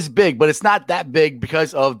gap is big, but it's not that big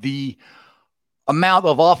because of the amount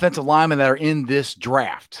of offensive linemen that are in this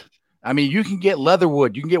draft. I mean, you can get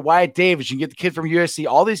Leatherwood, you can get Wyatt Davis, you can get the kid from USC.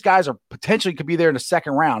 All these guys are potentially could be there in the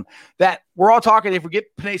 2nd round. That we're all talking, if we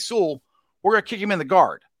get Penei Sewell, we're going to kick him in the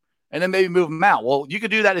guard and then maybe move him out. Well, you could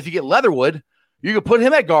do that if you get Leatherwood. You could put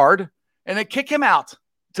him at guard and then kick him out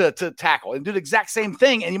to tackle and do the exact same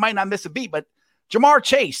thing, and you might not miss a beat. But Ja'Marr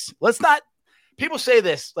Chase, people say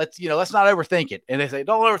this, let's not overthink it. And they say,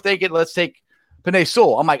 don't overthink it. Let's take Penei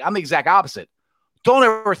Sewell. I'm the exact opposite. Don't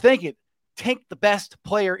overthink it. Take the best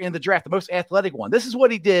player in the draft, the most athletic one. This is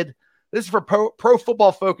what he did. This is for Pro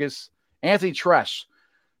Football Focus, Anthony Tresh.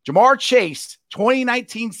 Ja'Marr Chase,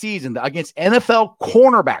 2019 season against NFL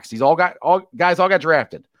cornerbacks. These all got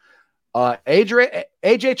drafted.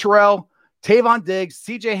 AJ Terrell, Tavon Diggs,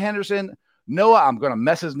 CJ Henderson, Noah, I'm going to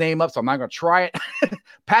mess his name up, so I'm not going to try it.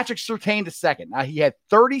 Patrick Surtain II. Now, he had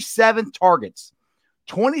 37 targets,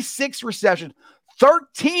 26 receptions.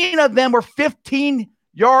 13 of them were 15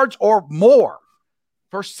 yards or more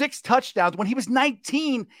for 6 touchdowns when he was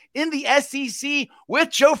 19 in the SEC with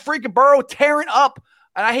Joe freaking Burrow tearing up.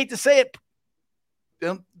 And I hate to say it,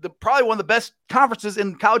 probably one of the best conferences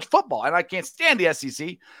in college football. And I can't stand the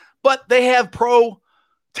SEC, but they have pro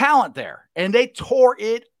talent there, and they tore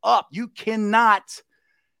it up. You cannot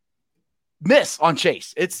miss on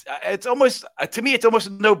Chase. It's almost, to me, it's almost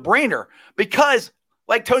a no-brainer because,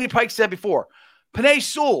 like Tony Pike said before, Penei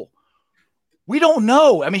Sewell, we don't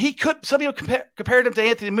know. I mean, some people compared him to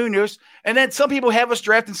Anthony Munoz, and then some people have us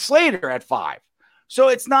drafting Slater at 5. So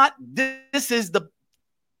it's not, this is the,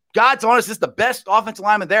 God's honest, this is the best offensive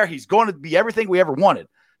lineman there. He's going to be everything we ever wanted.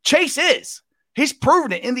 Chase is. He's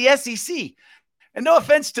proven it in the SEC. And no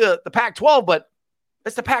offense to the Pac-12, but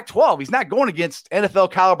it's the Pac-12. He's not going against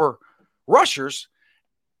NFL caliber rushers.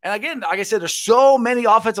 And again, like I said, there's so many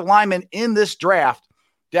offensive linemen in this draft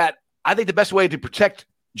that I think the best way to protect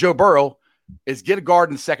Joe Burrow is get a guard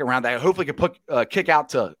in the second round that hopefully can kick out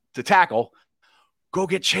to to tackle. Go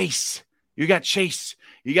get Chase. You got Chase.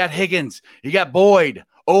 You got Higgins. You got Boyd.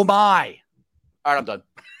 Oh, my. All right, I'm done.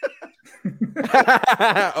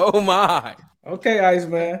 Oh, my. Okay,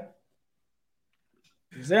 Iceman.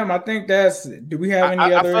 Zam, I think that's. Do we have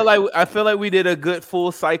any other? I feel like we did a good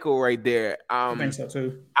full cycle right there. I think so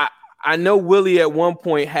too. I know Willie at one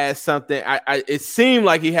point had something. It seemed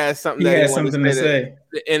like he had something. He that had he wanted something to say.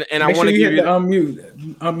 And Make I want to give you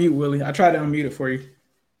unmute Willie. I tried to unmute it for you.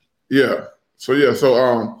 Yeah. So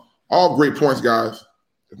all great points, guys,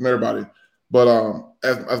 from everybody. But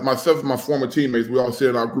as myself and my former teammates, we all said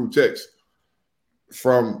in our group text,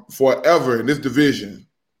 from forever in this division,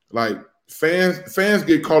 like fans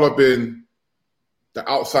get caught up in the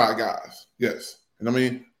outside guys. Yes. And I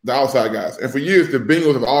mean the outside guys. And for years, the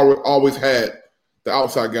Bengals have always had the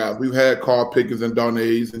outside guys. We've had Carl Pickens and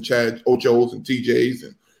Darnays and Chad Ochos and TJs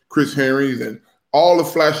and Chris Henrys and all the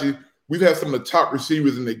flashy. We've had some of the top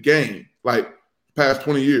receivers in the game, like past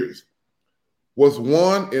 20 years. Was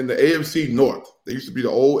one in the AFC North. They used to be the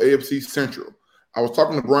old AFC Central. I was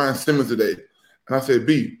talking to Brian Simmons today, and I said,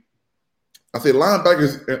 linebackers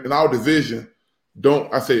in our division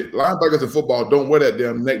linebackers in football don't wear that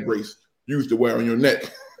damn neck brace you used to wear on your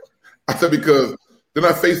neck. I said, because they're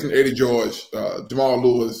not facing Eddie George, Jamal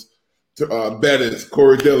Lewis, Bettis,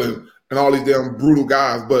 Corey Dillon, and all these damn brutal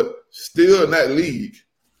guys. But still in that league,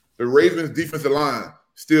 the Ravens defensive line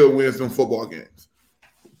still wins them football games.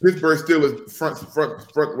 Pittsburgh still is front,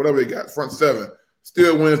 whatever they got, front seven,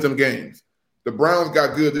 still wins them games. The Browns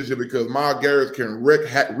got good this year because Myles Garrett can wreak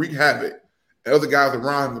havoc, and other guys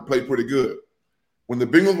around him play pretty good. When the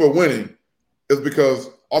Bengals were winning, it's because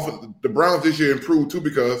often the Browns this year improved too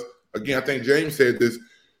because, again, I think James said this,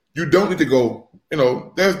 you don't need to go,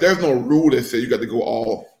 there's no rule that says you got to go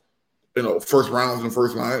all, first rounds in the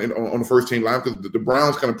first line and on the first team line because the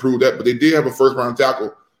Browns kind of proved that, but they did have a first round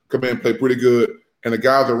tackle come in and play pretty good, and the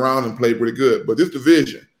guys around him played pretty good. But this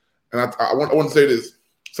division, and I want to say this,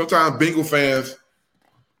 sometimes Bengal fans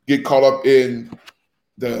get caught up in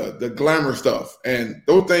the glamour stuff, and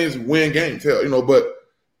those things win games, but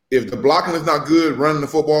if the blocking is not good running the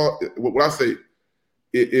football, what I say,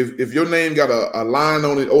 if your name got a line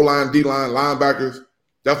on it, O-line, D-line, linebackers,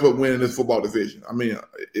 that's what wins this football division. I mean,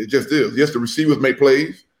 it just is. Yes, the receivers make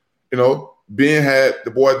plays. Ben had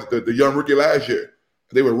the young rookie last year.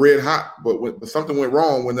 They were red hot, but something went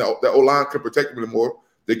wrong when the O-line couldn't protect them anymore.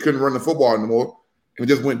 They couldn't run the football anymore, and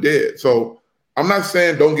it just went dead. So I'm not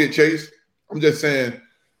saying don't get chased. I'm just saying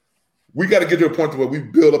we got to get to a point where we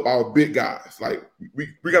build up our big guys. Like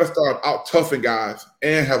we got to start out toughing guys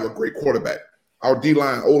and have a great quarterback. Our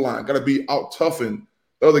D-line, O-line got to be out toughing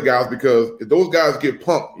the other guys because if those guys get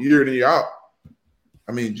pumped year in and year out,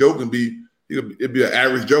 I mean, Joe it'd be an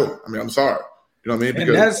average Joe. I mean, I'm sorry. You know what I mean?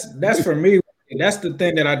 Because and that's for me. That's the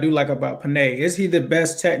thing that I do like about Panay. Is he the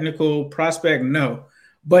best technical prospect? No.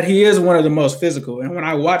 But he is one of the most physical. And when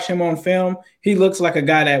I watch him on film, he looks like a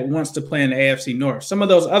guy that wants to play in the AFC North. Some of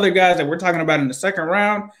those other guys that we're talking about in the second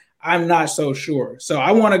round, I'm not so sure. So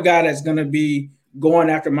I want a guy that's going to be going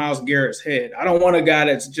after Myles Garrett's head. I don't want a guy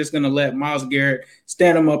that's just going to let Myles Garrett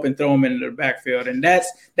stand him up and throw him into the backfield. And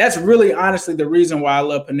that's really honestly the reason why I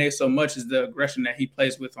love Panay so much is the aggression that he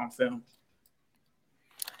plays with on film.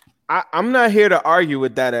 I'm not here to argue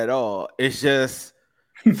with that at all. It's just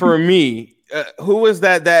for me, who was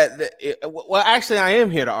that? Well, actually, I am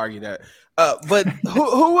here to argue that. But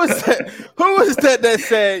who was that? Who was that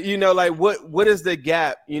said, like what is the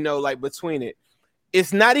gap, like between it?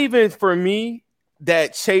 It's not even for me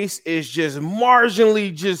that Chase is just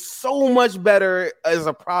marginally just so much better as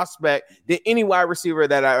a prospect than any wide receiver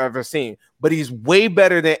that I've ever seen. But he's way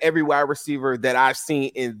better than every wide receiver that I've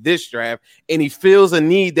seen in this draft, and he fills a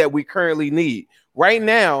need that we currently need. Right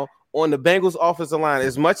now, on the Bengals offensive line,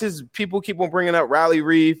 as much as people keep on bringing up Riley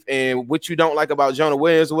Reef and what you don't like about Jonah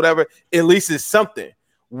Williams or whatever, at least it's something.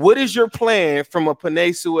 What is your plan from a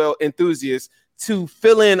Penei Sewell enthusiast to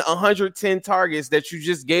fill in 110 targets that you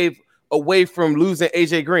just gave away from losing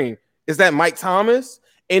AJ Green? Is that Mike Thomas?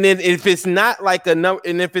 And then if it's not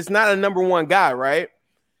a number one guy, right?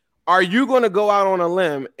 Are you going to go out on a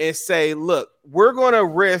limb and say, look, we're going to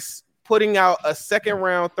risk putting out a second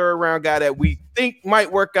round, third round guy that we think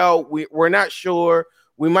might work out. We're not sure.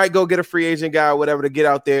 We might go get a free agent guy or whatever to get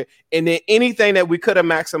out there. And then anything that we could have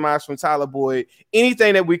maximized from Tyler Boyd,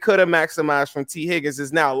 anything that we could have maximized from T. Higgins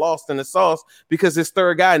is now lost in the sauce because this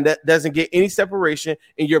third guy that doesn't get any separation,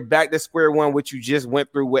 and you're back to square one, which you just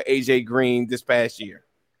went through with AJ Green this past year.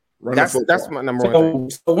 That's my number one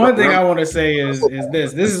thing. So one thing I want to say is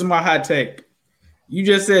this. This is my hot take. You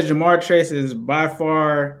just said Jamar Chase is by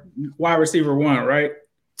far wide receiver one, right?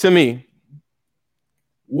 To me.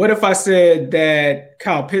 What if I said that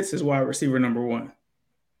Kyle Pitts is wide receiver number 1?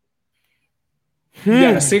 You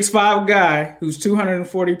got a 6'5" guy who's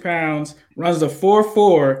 240 pounds, runs the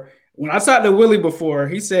 4.4. When I talked to Willie before,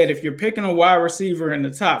 he said if you're picking a wide receiver in the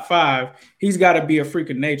top 5, he's got to be a freak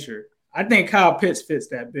of nature. I think Kyle Pitts fits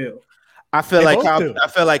that bill. I feel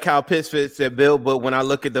like Kyle Pitts fits that bill, but when I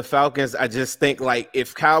look at the Falcons, I just think like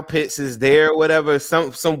if Kyle Pitts is there or whatever,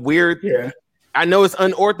 some weird. Yeah. I know it's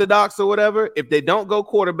unorthodox or whatever. If they don't go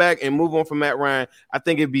quarterback and move on from Matt Ryan, I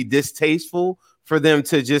think it'd be distasteful for them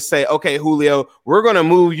to just say, okay, Julio, we're going to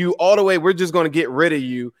move you all the way. We're just going to get rid of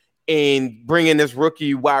you and bring in this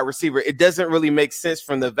rookie wide receiver. It doesn't really make sense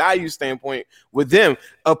from the value standpoint with them,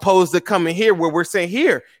 opposed to coming here where we're saying,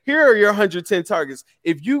 here are your 110 targets.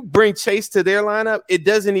 If you bring Chase to their lineup, it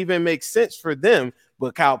doesn't even make sense for them,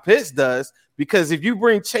 but Kyle Pitts does, because if you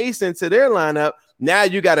bring Chase into their lineup, now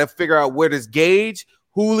you got to figure out where does Gage,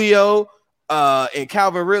 Julio, and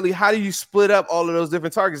Calvin Ridley, how do you split up all of those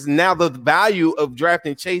different targets? Now the value of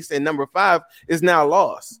drafting Chase in number 5 is now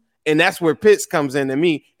lost. And that's where Pitts comes in to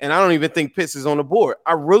me. And I don't even think Pitts is on the board.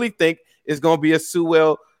 I really think it's going to be a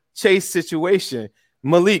Sewell Chase situation.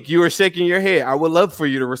 Malik, you are shaking your head. I would love for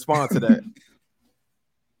you to respond to that.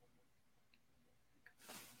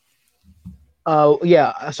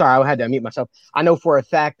 Yeah, sorry, I had to unmute myself. I know for a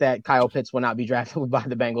fact that Kyle Pitts will not be drafted by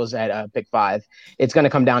the Bengals at pick 5. It's going to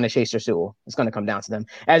come down to Chase or Sewell. It's going to come down to them.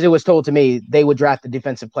 As it was told to me, they would draft the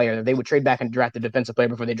defensive player. They would trade back and draft the defensive player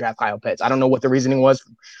before they draft Kyle Pitts. I don't know what the reasoning was,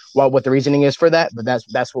 what the reasoning is for that, but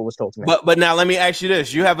that's what was told to me. But now let me ask you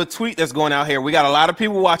this. You have a tweet that's going out here. We got a lot of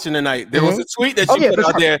people watching tonight. There was a tweet that you put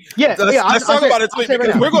out there. Yeah, let's talk about a tweet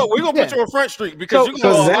because we're going to put you on Front Street because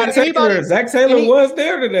Zach Taylor was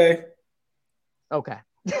there today. Okay.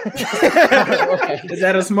 Okay. Is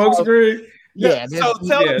that a smoke screen? Yeah. So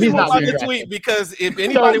tell me about the tweet, because if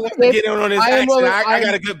anybody wants to get in on this action, I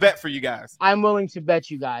got a good bet for you guys. I'm willing to bet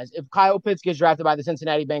you guys. If Kyle Pitts gets drafted by the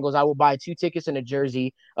Cincinnati Bengals, I will buy 2 tickets and a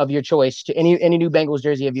jersey of your choice, to any new Bengals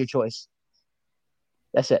jersey of your choice.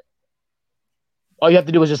 That's it. All you have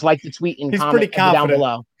to do is just like the tweet and comment down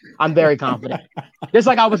below. I'm very confident. Just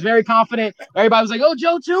like I was very confident. Everybody was like, "Oh,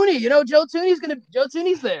 Joe Tooney, Joe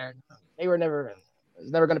Tooney's there." They were never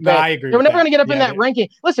going to pay. I agree. They were never going to get up in that ranking.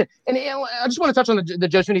 Listen, and I just want to touch on the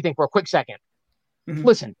Joe Tooney thing for a quick second. Mm-hmm.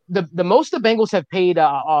 Listen, the most the Bengals have paid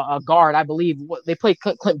a guard, I believe, they played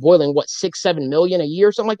Clint Boylan, $6-7 million a year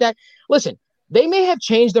or something like that. Listen, they may have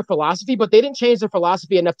changed their philosophy, but they didn't change their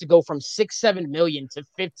philosophy enough to go from $6-7 million to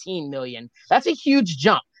 $15 million. That's a huge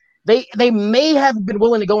jump. They may have been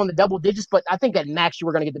willing to go in the double digits, but I think at max you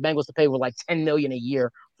were going to get the Bengals to pay with like $10 million a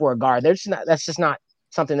year for a guard. That's just not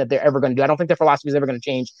something that they're ever going to do. I don't think their philosophy is ever going to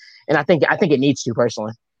change, and I think it needs to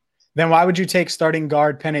personally. Then why would you take starting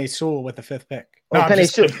guard Penei Sewell with the 5th pick? No,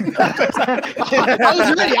 Penei Sewell.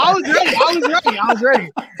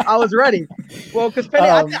 I was ready. Well, because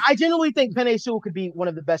I genuinely think Penei Sewell could be one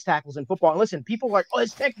of the best tackles in football. And listen, people are like, "Oh,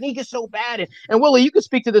 his technique is so bad." And Willie, you could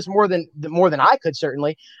speak to this more than I could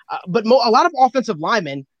certainly. But a lot of offensive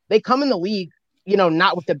linemen, they come in the league,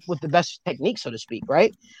 not with the best technique, so to speak,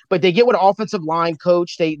 right? But they get with an offensive line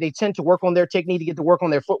coach. They tend to work on their technique, to get to work on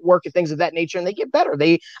their footwork and things of that nature, and they get better.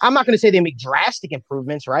 I'm not going to say they make drastic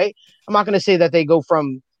improvements, right? I'm not going to say that they go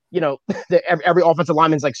from, every offensive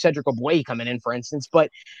lineman's like Cedric Ogbuehi coming in, for instance. But,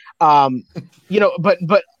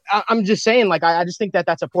 but I'm just saying, like, I just think that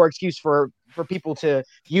that's a poor excuse for people to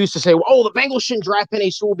use to say, well, "Oh, the Bengals shouldn't draft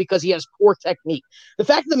Penei Sewell because he has poor technique." The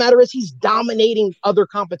fact of the matter is he's dominating other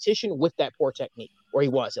competition with that poor technique, or he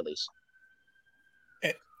was at least.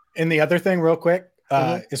 And the other thing real quick,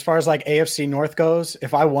 as far as like AFC North goes,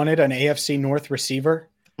 if I wanted an AFC North receiver,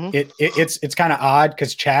 it's kind of odd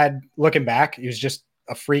because Chad, looking back, he was just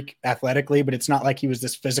a freak athletically, but it's not like he was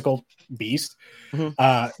this physical beast.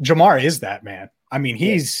 Jamar is that, man. I mean,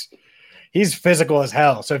 he's physical as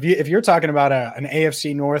hell. So if you're talking about an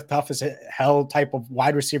AFC North tough as hell type of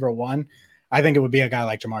wide receiver 1, I think it would be a guy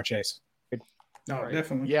like Jamar Chase. No,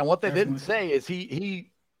 definitely. Yeah, and what they didn't say is he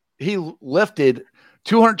lifted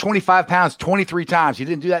 225 pounds 23 times. He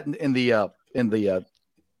didn't do that in the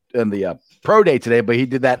pro day today, but he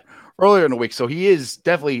did that earlier in the week. So he is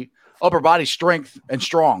definitely upper body strength and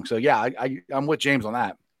strong. So yeah, I'm with James on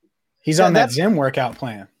that. He's on that Zim workout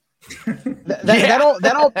plan. You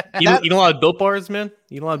don't like Built Bars, man.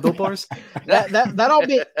 You don't like Built Bars.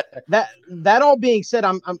 That all being said,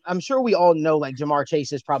 I'm sure we all know like Jamar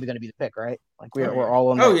Chase is probably going to be the pick, right? Like we're all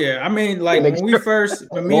on. Oh yeah, I mean, like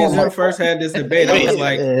when me and Zim first had this debate, I was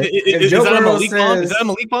like, "Is that a Malik bomb? Is that a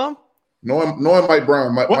Malik bomb?" No, Mike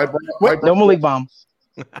Brown. No Malik bomb.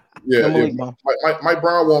 Yeah, Mike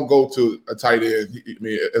Brown won't go to a tight end. I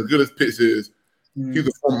mean, as good as Pitts is,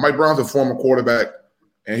 Mike Brown's a former quarterback,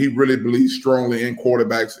 and he really believes strongly in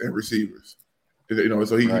quarterbacks and receivers.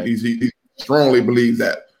 So he strongly believes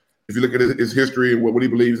that. If you look at his history and what he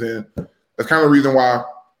believes in, that's kind of the reason why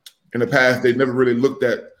in the past they never really looked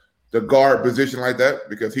at the guard position like that,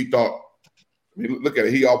 because he thought, look at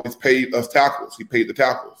it, he always paid us tackles. He paid the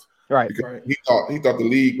tackles. Right. Because he thought the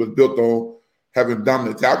league was built on having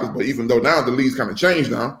dominant tackles, but even though now the league's kind of changed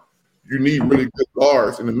now, you need really good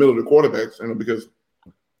guards in the middle of the quarterbacks, because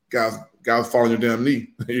guys fall on your damn knee.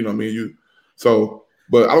 You know what I mean?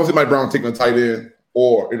 But I don't see Mike Brown taking a tight end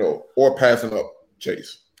or passing up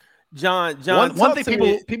Chase. John. One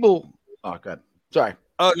thing people. Oh, God. Sorry.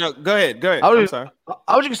 Oh no, go ahead. I'm sorry.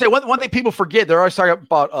 I was just gonna say one thing people forget. They're always talking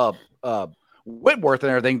about Whitworth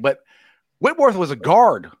and everything, but Whitworth was a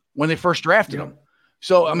guard when they first drafted him.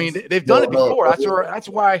 So I mean, they've done it before. That's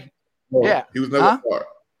why. Yeah, he was never a guard.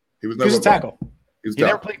 He was never a tackle. He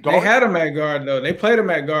never played guard. They had him at guard though. They played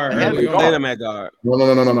him at guard. They played him at guard.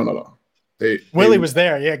 No. Willie was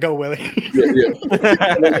there. Yeah, go Willie. Yes,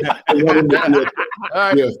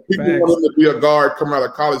 people wanted him to be a guard coming out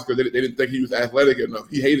of college because they didn't think he was athletic enough.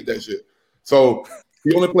 He hated that shit. So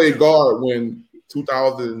he only played guard when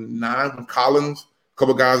 2009 when Collins, a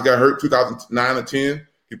couple guys got hurt. 2009 or 10,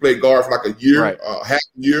 he played guard for like a year, half a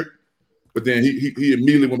year. But then he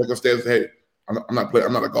immediately went back upstairs and said, "Hey, I'm not playing.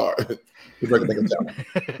 I'm not a guard." He's right back in town.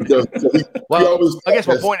 I guess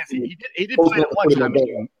my point is he did play it one time.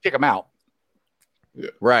 Kick him out. Yeah.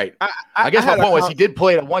 Right. I guess my point was he did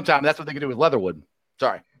play it at one time. That's what they could do with Leatherwood.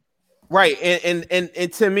 Sorry. Right.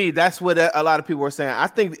 And to me, that's what a lot of people are saying. I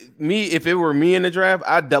think if it were me in the draft,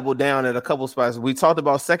 I'd double down at a couple spots. We talked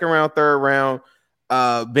about second round, third round,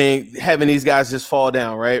 having these guys just fall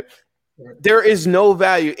down, right? There is no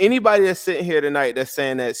value. Anybody that's sitting here tonight that's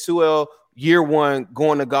saying that Sewell year one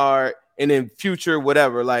going to guard and then future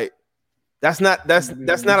whatever, like that's not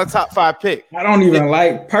a top 5 pick. I don't even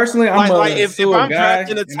personally. If I'm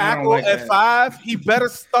drafting a tackle at 5, he better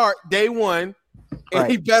start day one, and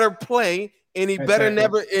he better play, and he better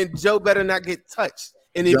never, and Joe better not get touched.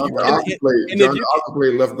 And if John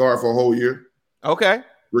played left guard for a whole year. Okay,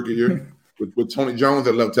 rookie year with Tony Jones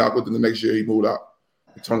at left tackle. Then the next year he moved out.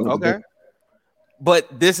 Okay.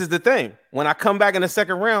 But this is the thing. When I come back in the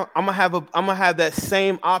second round, I'm gonna have that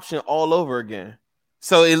same option all over again.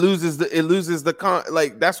 So it loses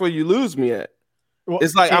the that's where you lose me at. Well,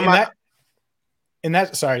 it's like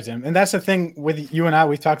sorry, Tim. And that's the thing with you and I,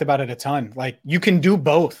 we've talked about it a ton. Like you can do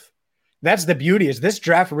both. That's the beauty is this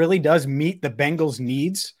draft really does meet the Bengals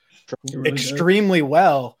needs extremely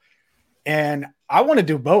well. And I want to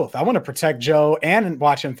do both. I want to protect Joe and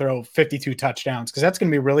watch him throw 52 touchdowns because that's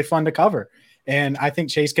going to be really fun to cover. And I think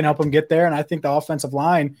Chase can help him get there. And I think the offensive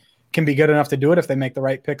line can be good enough to do it if they make the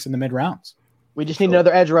right picks in the mid rounds. We just need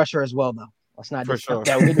another edge rusher as well, though. Let's not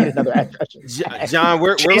Yeah, we need another edge rusher. John,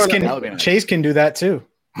 Chase can do that too.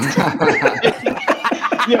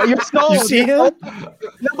 You're sold. You see him?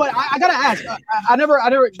 No, but I gotta ask. I never.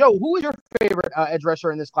 Joe, who is your favorite edge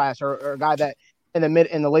rusher in this class, or a guy that in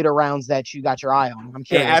the later rounds that you got your eye on? I'm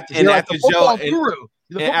curious. After Joe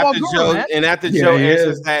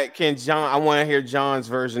answers that, I want to hear John's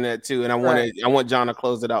version of that too, and I want John to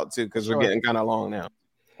close it out too because we're getting kind of long now.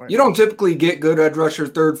 You don't typically get good edge rushers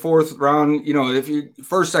third, fourth round. If you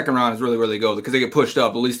first, second round is really where they go because they get pushed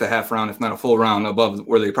up at least a half round, if not a full round above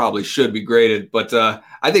where they probably should be graded. But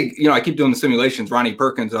I think, I keep doing the simulations. Ronnie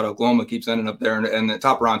Perkins out of Oklahoma keeps ending up there in the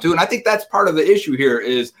top round too. And I think that's part of the issue here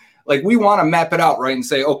is like we want to map it out, right? And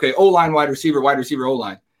say, okay, O-line, wide receiver,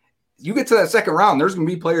 O-line. You get to that second round, there's going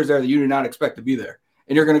to be players there that you do not expect to be there.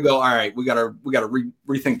 And you're going to go, all right, we got to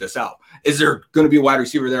rethink this out. Is there going to be a wide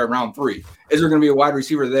receiver there in round 3? Is there going to be a wide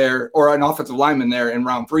receiver there or an offensive lineman there in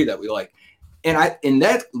round 3 that we like? And in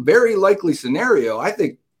that very likely scenario, I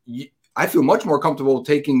think I feel much more comfortable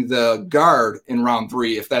taking the guard in round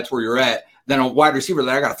 3 if that's where you're at than a wide receiver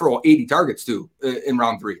that I got to throw 80 targets to in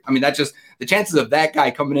round 3. I mean, that's just the chances of that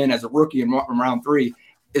guy coming in as a rookie in round 3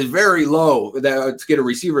 is very low to get a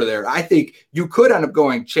receiver there. I think you could end up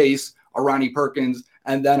going Chase, a Ronnie Perkins,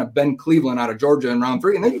 and then a Ben Cleveland out of Georgia in round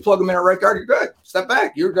 3, and then you plug them in at right guard, you're good. Step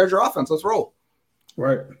back. There's your offense. Let's roll.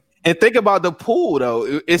 Right. And think about the pool,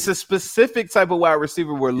 though. It's a specific type of wide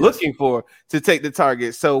receiver we're looking for to take the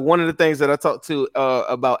target. So one of the things that I talked to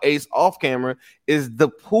about Ace off camera is the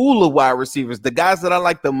pool of wide receivers. The guys that I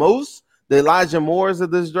like the most, the Elijah Moores of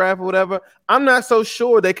this draft or whatever, I'm not so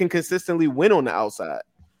sure they can consistently win on the outside.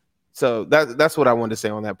 So that's what I wanted to say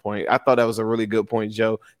on that point. I thought that was a really good point,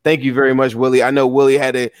 Joe. Thank you very much, Willie. I know Willie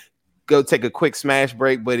had to go take a quick smash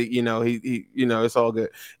break, but he it's all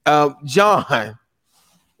good. John,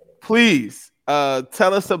 please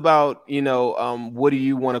tell us about, what do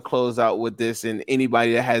you want to close out with this, and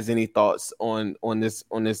anybody that has any thoughts on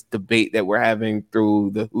this debate that we're having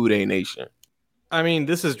through the Houday Nation. I mean,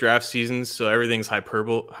 this is draft season, so everything's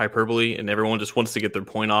hyperbole, and everyone just wants to get their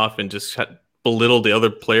point off and just belittle the other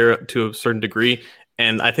player to a certain degree.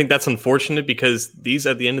 And I think that's unfortunate because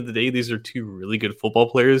at the end of the day, these are two really good football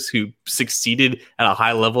players who succeeded at a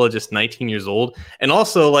high level at just 19 years old. And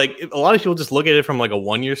also, like, a lot of people just look at it from like a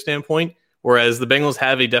 1 year standpoint, whereas the Bengals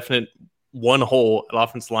have a definite one hole at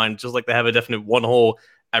offensive line, just like they have a definite one hole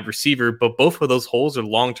at receiver. But both of those holes are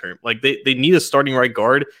long term. Like they need a starting right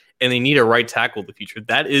guard and they need a right tackle in the future.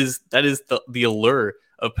 That is the allure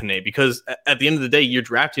of Panay, because at the end of the day, you're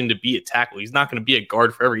drafting him to be a tackle. He's not going to be a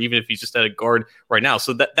guard forever, even if he's just at a guard right now.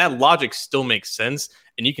 So that logic still makes sense,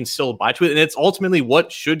 and you can still abide to it. And it's ultimately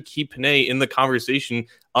what should keep Panay in the conversation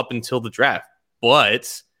up until the draft.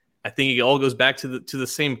 But I think it all goes back to the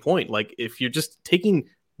same point. Like, if you're just taking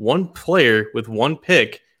one player with one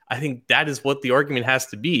pick, I think that is what the argument has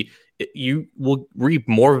to be. You will reap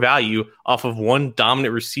more value off of one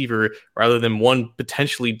dominant receiver rather than one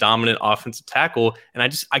potentially dominant offensive tackle. And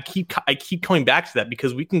I keep coming back to that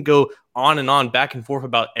because we can go on and on back and forth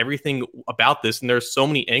about everything about this. And there's so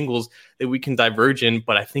many angles that we can diverge in,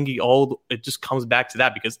 but I think it just comes back to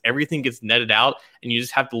that because everything gets netted out and you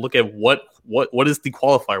just have to look at what is the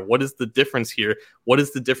qualifier? What is the difference here? What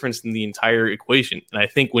is the difference in the entire equation? And I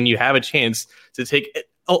think when you have a chance to take it,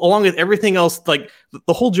 along with everything else, like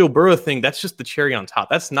the whole Joe Burrow thing, that's just the cherry on top.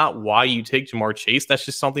 That's not why you take Ja'Marr Chase. That's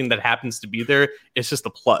just something that happens to be there. It's just a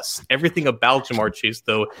plus. Everything about Ja'Marr Chase,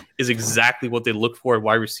 though, is exactly what they look for at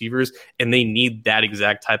wide receivers, and they need that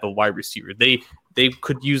exact type of wide receiver. They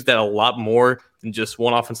could use that a lot more than just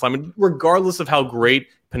one offensive lineman, regardless of how great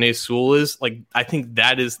Penei Sewell is. Like, I think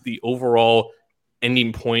that is the overall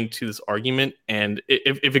ending point to this argument. And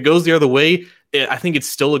if it goes the other way, I think it's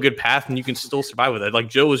still a good path and you can still survive with it. Like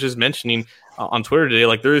Joe was just mentioning on Twitter today,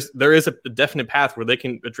 like there is a definite path where they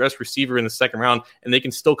can address receiver in the second round and they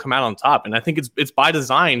can still come out on top. And I think it's by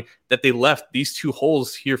design that they left these two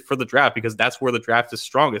holes here for the draft because that's where the draft is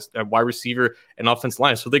strongest at wide receiver and offensive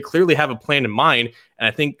line. So they clearly have a plan in mind. And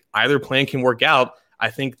I think either plan can work out.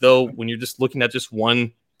 I think though, when you're just looking at just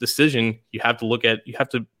one decision, you have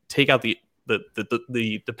to take out the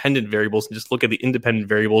dependent variables and just look at the independent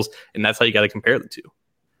variables, and that's how you got to compare the two.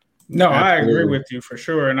 No, I agree with you for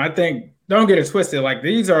sure. And I think, don't get it twisted, like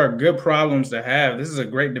these are good problems to have. This is a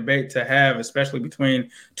great debate to have, especially between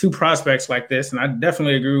two prospects like this. And I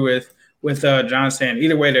definitely agree with John saying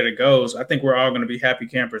either way that it goes, I think we're all going to be happy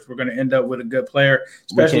campers. We're going to end up with a good player,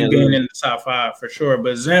 especially being in the top five for sure.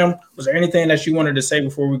 But Zim, was there anything that you wanted to say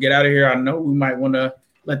before we get out of here? I know we might want to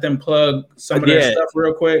let them plug some of their stuff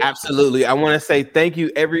real quick. Absolutely. I want to say thank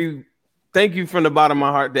you from the bottom of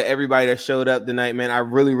my heart to everybody that showed up tonight, man. I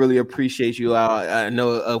really, really appreciate you. I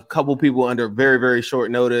know a couple people under very, very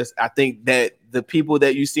short notice. I think that the people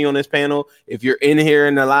that you see on this panel, if you're in here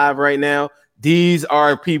in the live right now, these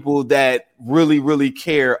are people that really, really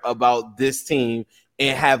care about this team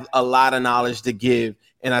and have a lot of knowledge to give.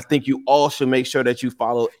 And I think you all should make sure that you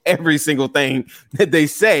follow every single thing that they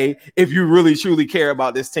say if you really truly care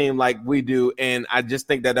about this team like we do. And I just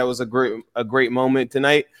think that was a great moment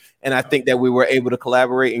tonight. And I think that we were able to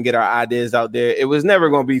collaborate and get our ideas out there. It was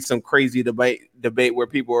never going to be some crazy debate where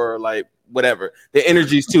people are like, whatever. The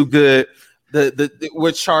energy's too good.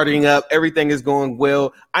 We're charting up. Everything is going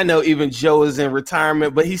well. I know even Joe is in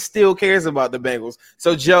retirement, but he still cares about the Bengals.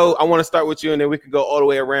 So, Joe, I want to start with you, and then we can go all the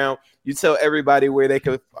way around. You tell everybody where they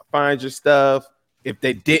can find your stuff if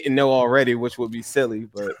they didn't know already, which would be silly.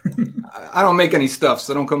 But I don't make any stuff,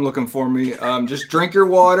 so don't come looking for me. Just drink your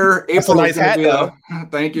water. That's a nice hat, though.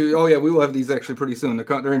 Thank you. Oh, yeah, we will have these actually pretty soon.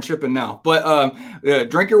 They're in shipping now. But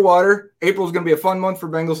drink your water. April's going to be a fun month for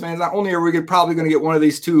Bengals fans. Not only are we probably going to get one of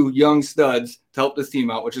these two young studs to help this team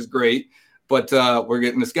out, which is great, but we're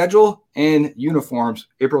getting the schedule and uniforms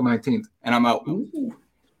April 19th, and I'm out. Ooh.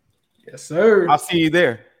 Yes, sir. I'll see you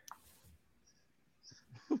there.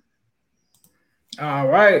 All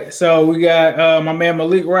right. So we got my man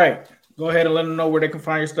Malik Wright. Go ahead and let them know where they can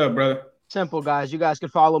find your stuff, brother. Simple, guys. You guys can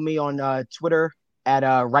follow me on Twitter at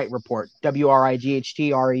Wright Report.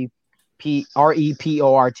 WRIGHT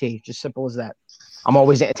REPORT. Just simple as that. I'm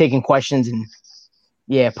always taking questions and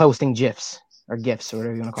posting GIFs or GIFs or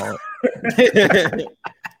whatever you want to call it.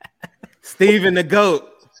 Steven the GOAT.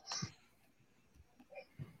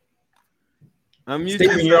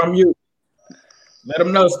 Steven, you're on mute. Let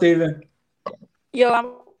them know, Steven. Yo,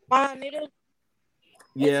 I'm unmuted.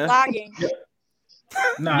 Yeah. It's lagging.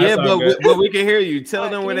 But we can hear you. Tell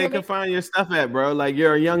them where they can find your stuff at, bro. Like,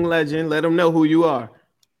 you're a young legend. Let them know who you are.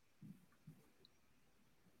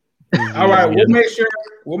 All right,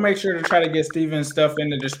 we'll make sure to try to get Steven's stuff in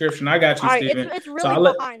the description. I got you, All right, Steven. it's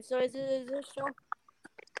really behind. So is this show?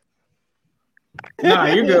 Nah,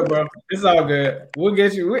 you're good, bro. It's all good. We'll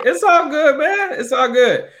get you. It's all good, man. It's all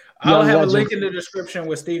good. I'll have a link in the description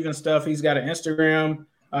with Steven's stuff. He's got an Instagram.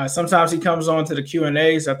 Sometimes he comes on to the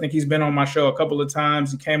Q&As. I think he's been on my show a couple of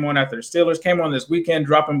times. He came on after the Steelers, came on this weekend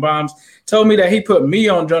dropping bombs. Told me that he put me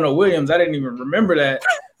on Jonah Williams. I didn't even remember that.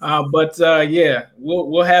 But yeah,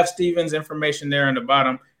 we'll have Steven's information there in the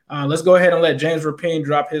bottom. Let's go ahead and let James Rapien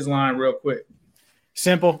drop his line real quick.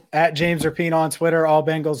 Simple, at James Rapien on Twitter,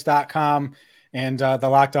 allbengals.com, and the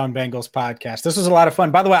Locked On Bengals podcast. This was a lot of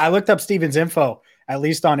fun. By the way, I looked up Steven's info, at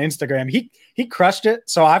least on Instagram. He crushed it,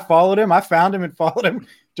 so I followed him. I found him and followed him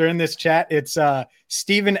during this chat. It's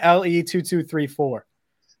Steven LE2234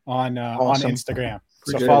 on Instagram.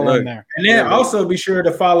 So follow him there. And then also be sure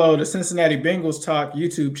to follow the Cincinnati Bengals Talk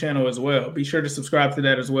YouTube channel as well. Be sure to subscribe to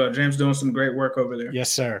that as well. James doing some great work over there. Yes,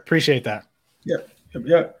 sir. Appreciate that.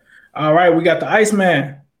 Yep. All right, we got the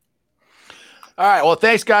Iceman. All right. Well,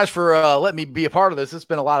 thanks, guys, for letting me be a part of this. It's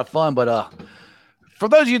been a lot of fun. But for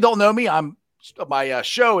those of you who don't know me, my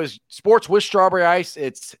show is Sports with Strawberry Ice.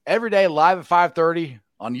 It's every day live at 5:30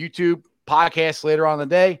 on YouTube, podcasts later on in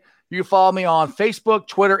the day. You can follow me on Facebook,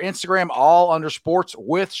 Twitter, Instagram, all under Sports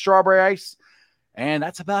with Strawberry Ice. And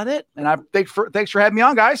that's about it. And thanks for having me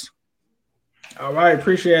on, guys. All right.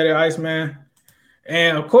 Appreciate it, Iceman.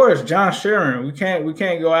 And of course, John Sheeran. We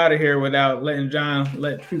can't go out of here without letting John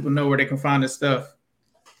let people know where they can find his stuff.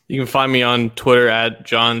 You can find me on Twitter at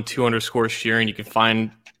John2_Sheeran. You can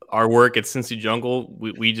find our work at Cincy Jungle.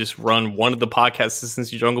 We just run one of the podcasts at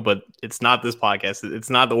Cincy Jungle, but it's not this podcast. It's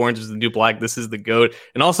not the Orange is the New Black. This is the GOAT.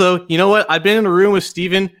 And also, you know what? I've been in a room with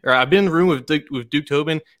Steven, or I've been in the room with Duke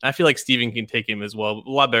Tobin, and I feel like Steven can take him as well, a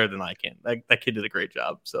lot better than I can. That kid did a great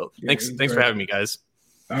job. So thanks for having me, guys.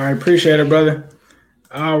 All right, appreciate it, brother.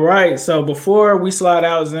 All right, so before we slide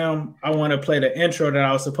out, Zim, I want to play the intro that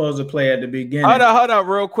I was supposed to play at the beginning. Hold up,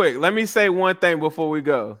 real quick. Let me say one thing before we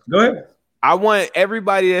go. Go ahead. I want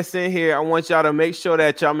everybody that's in here, I want y'all to make sure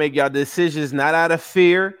that y'all make y'all decisions not out of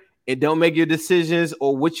fear, and don't make your decisions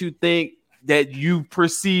or what you think that you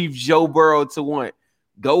perceive Joe Burrow to want.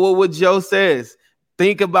 Go with what Joe says.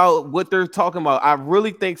 Think about what they're talking about. I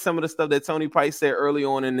really think some of the stuff that Tony Pike said early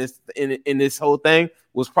on in this whole thing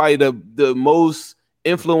was probably the most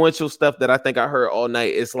influential stuff that I think I heard all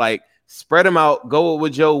night. It's like, spread them out, go with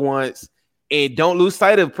what Joe wants, and don't lose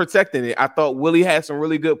sight of protecting it. I thought Willie had some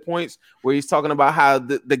really good points where he's talking about how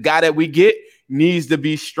the guy that we get needs to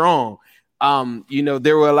be strong.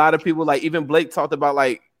 There were a lot of people, like even Blake talked about,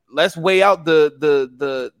 like, let's weigh out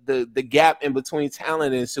the gap in between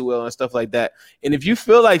talent and Sewell and stuff like that. And if you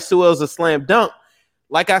feel like Sewell's a slam dunk,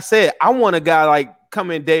 like I said, I want a guy like come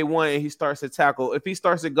in day one and he starts to tackle. If he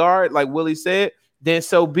starts to guard, like Willie said, then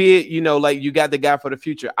so be it. Like you got the guy for the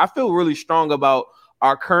future. I feel really strong about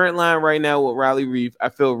our current line right now with Riley Reeve. I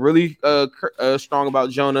feel really strong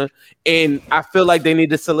about Jonah. And I feel like they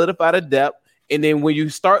need to solidify the depth. And then when you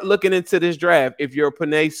start looking into this draft, if you're a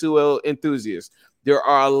Penei Sewell enthusiast, there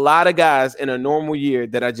are a lot of guys in a normal year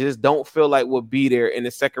that I just don't feel like will be there in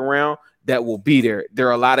the second round that will be there. There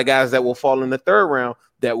are a lot of guys that will fall in the third round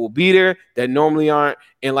that will be there that normally aren't.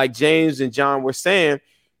 And like James and John were saying,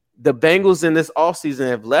 the Bengals in this offseason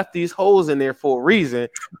have left these holes in there for a reason.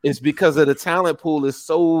 It's because of the talent pool is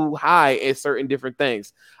so high at certain different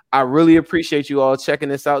things. I really appreciate you all checking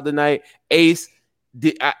this out tonight. Ace,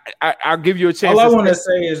 I'll give you a chance. All I want to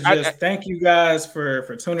say is just thank you guys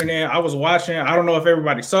for tuning in. I was watching. I don't know if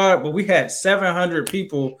everybody saw it, but we had 700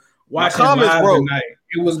 people watching live tonight.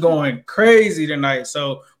 It was going crazy tonight.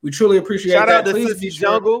 So we truly appreciate that. Shout out to Cincy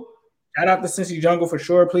Jungle. Shout out to Cincy Jungle for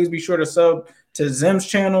sure. Please be sure to sub to Zim's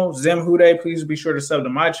channel, Zim Hude. Please be sure to sub to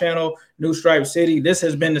my channel, New Stripe City. This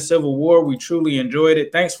has been the Civil War. We truly enjoyed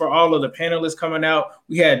it. Thanks for all of the panelists coming out.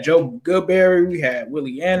 We had Joe Goodberry, we had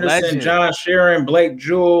Willie Anderson, Legend. John Sheeran, Blake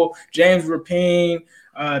Jewell, James Rapien,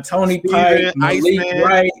 Tony Pike, Malik,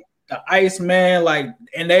 Wright, the Iceman,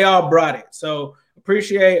 and they all brought it. So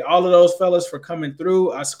appreciate all of those fellas for coming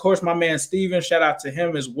through. Of course, my man Steven, shout out to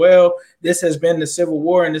him as well. This has been the Civil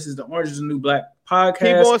War, and this is the Orange is the New Black podcast.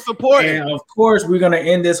 Keep on supporting. And of course, we're going to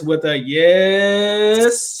end this with a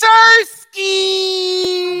yes, Sirski.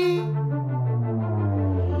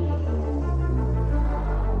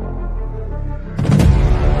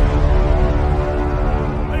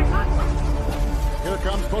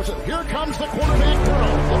 Here comes the quarterback,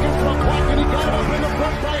 Burrow, looking for a clock, and he got it up in the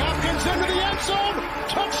front by Hopkins into the end zone.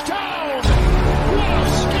 Touchdown! Wow,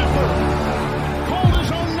 Skipper called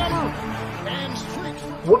his own number and streaks.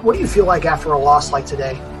 What do you feel like after a loss like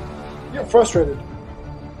today? Yeah, frustrated.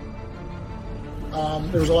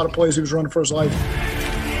 There was a lot of plays he was running for his life.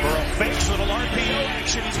 Burrow fakes little RPO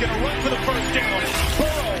action. He's going to run for the first down.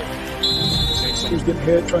 Burrow. He was getting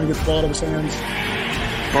hit, trying to get the ball out of his hands.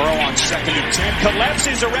 Burrow on 2nd and 10.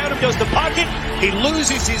 Collapses around him, goes the pocket. He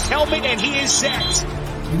loses his helmet, and he is sacked.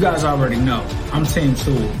 You guys already know. I'm Team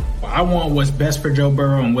Tool. I want what's best for Joe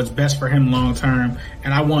Burrow and what's best for him long term,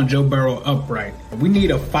 and I want Joe Burrow upright. We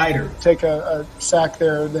need a fighter. Take a sack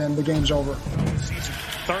there, then the game's over.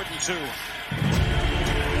 3rd and 2.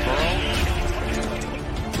 Burrow.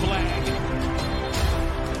 Flag.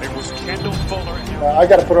 It was Kendall Fuller. I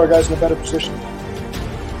got to put our guys in a better position.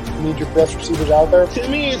 You need your best receivers out there. To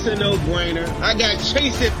me, it's a no-brainer. I got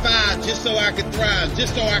Chase at 5 just so I can thrive,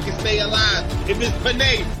 just so I can stay alive. If it's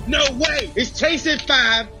Panay, no way. It's Chase at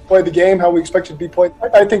 5. Play the game how we expect it to be played.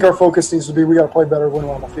 I think our focus needs to be we got to play better when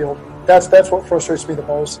we're on the field. That's what frustrates me the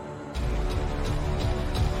most.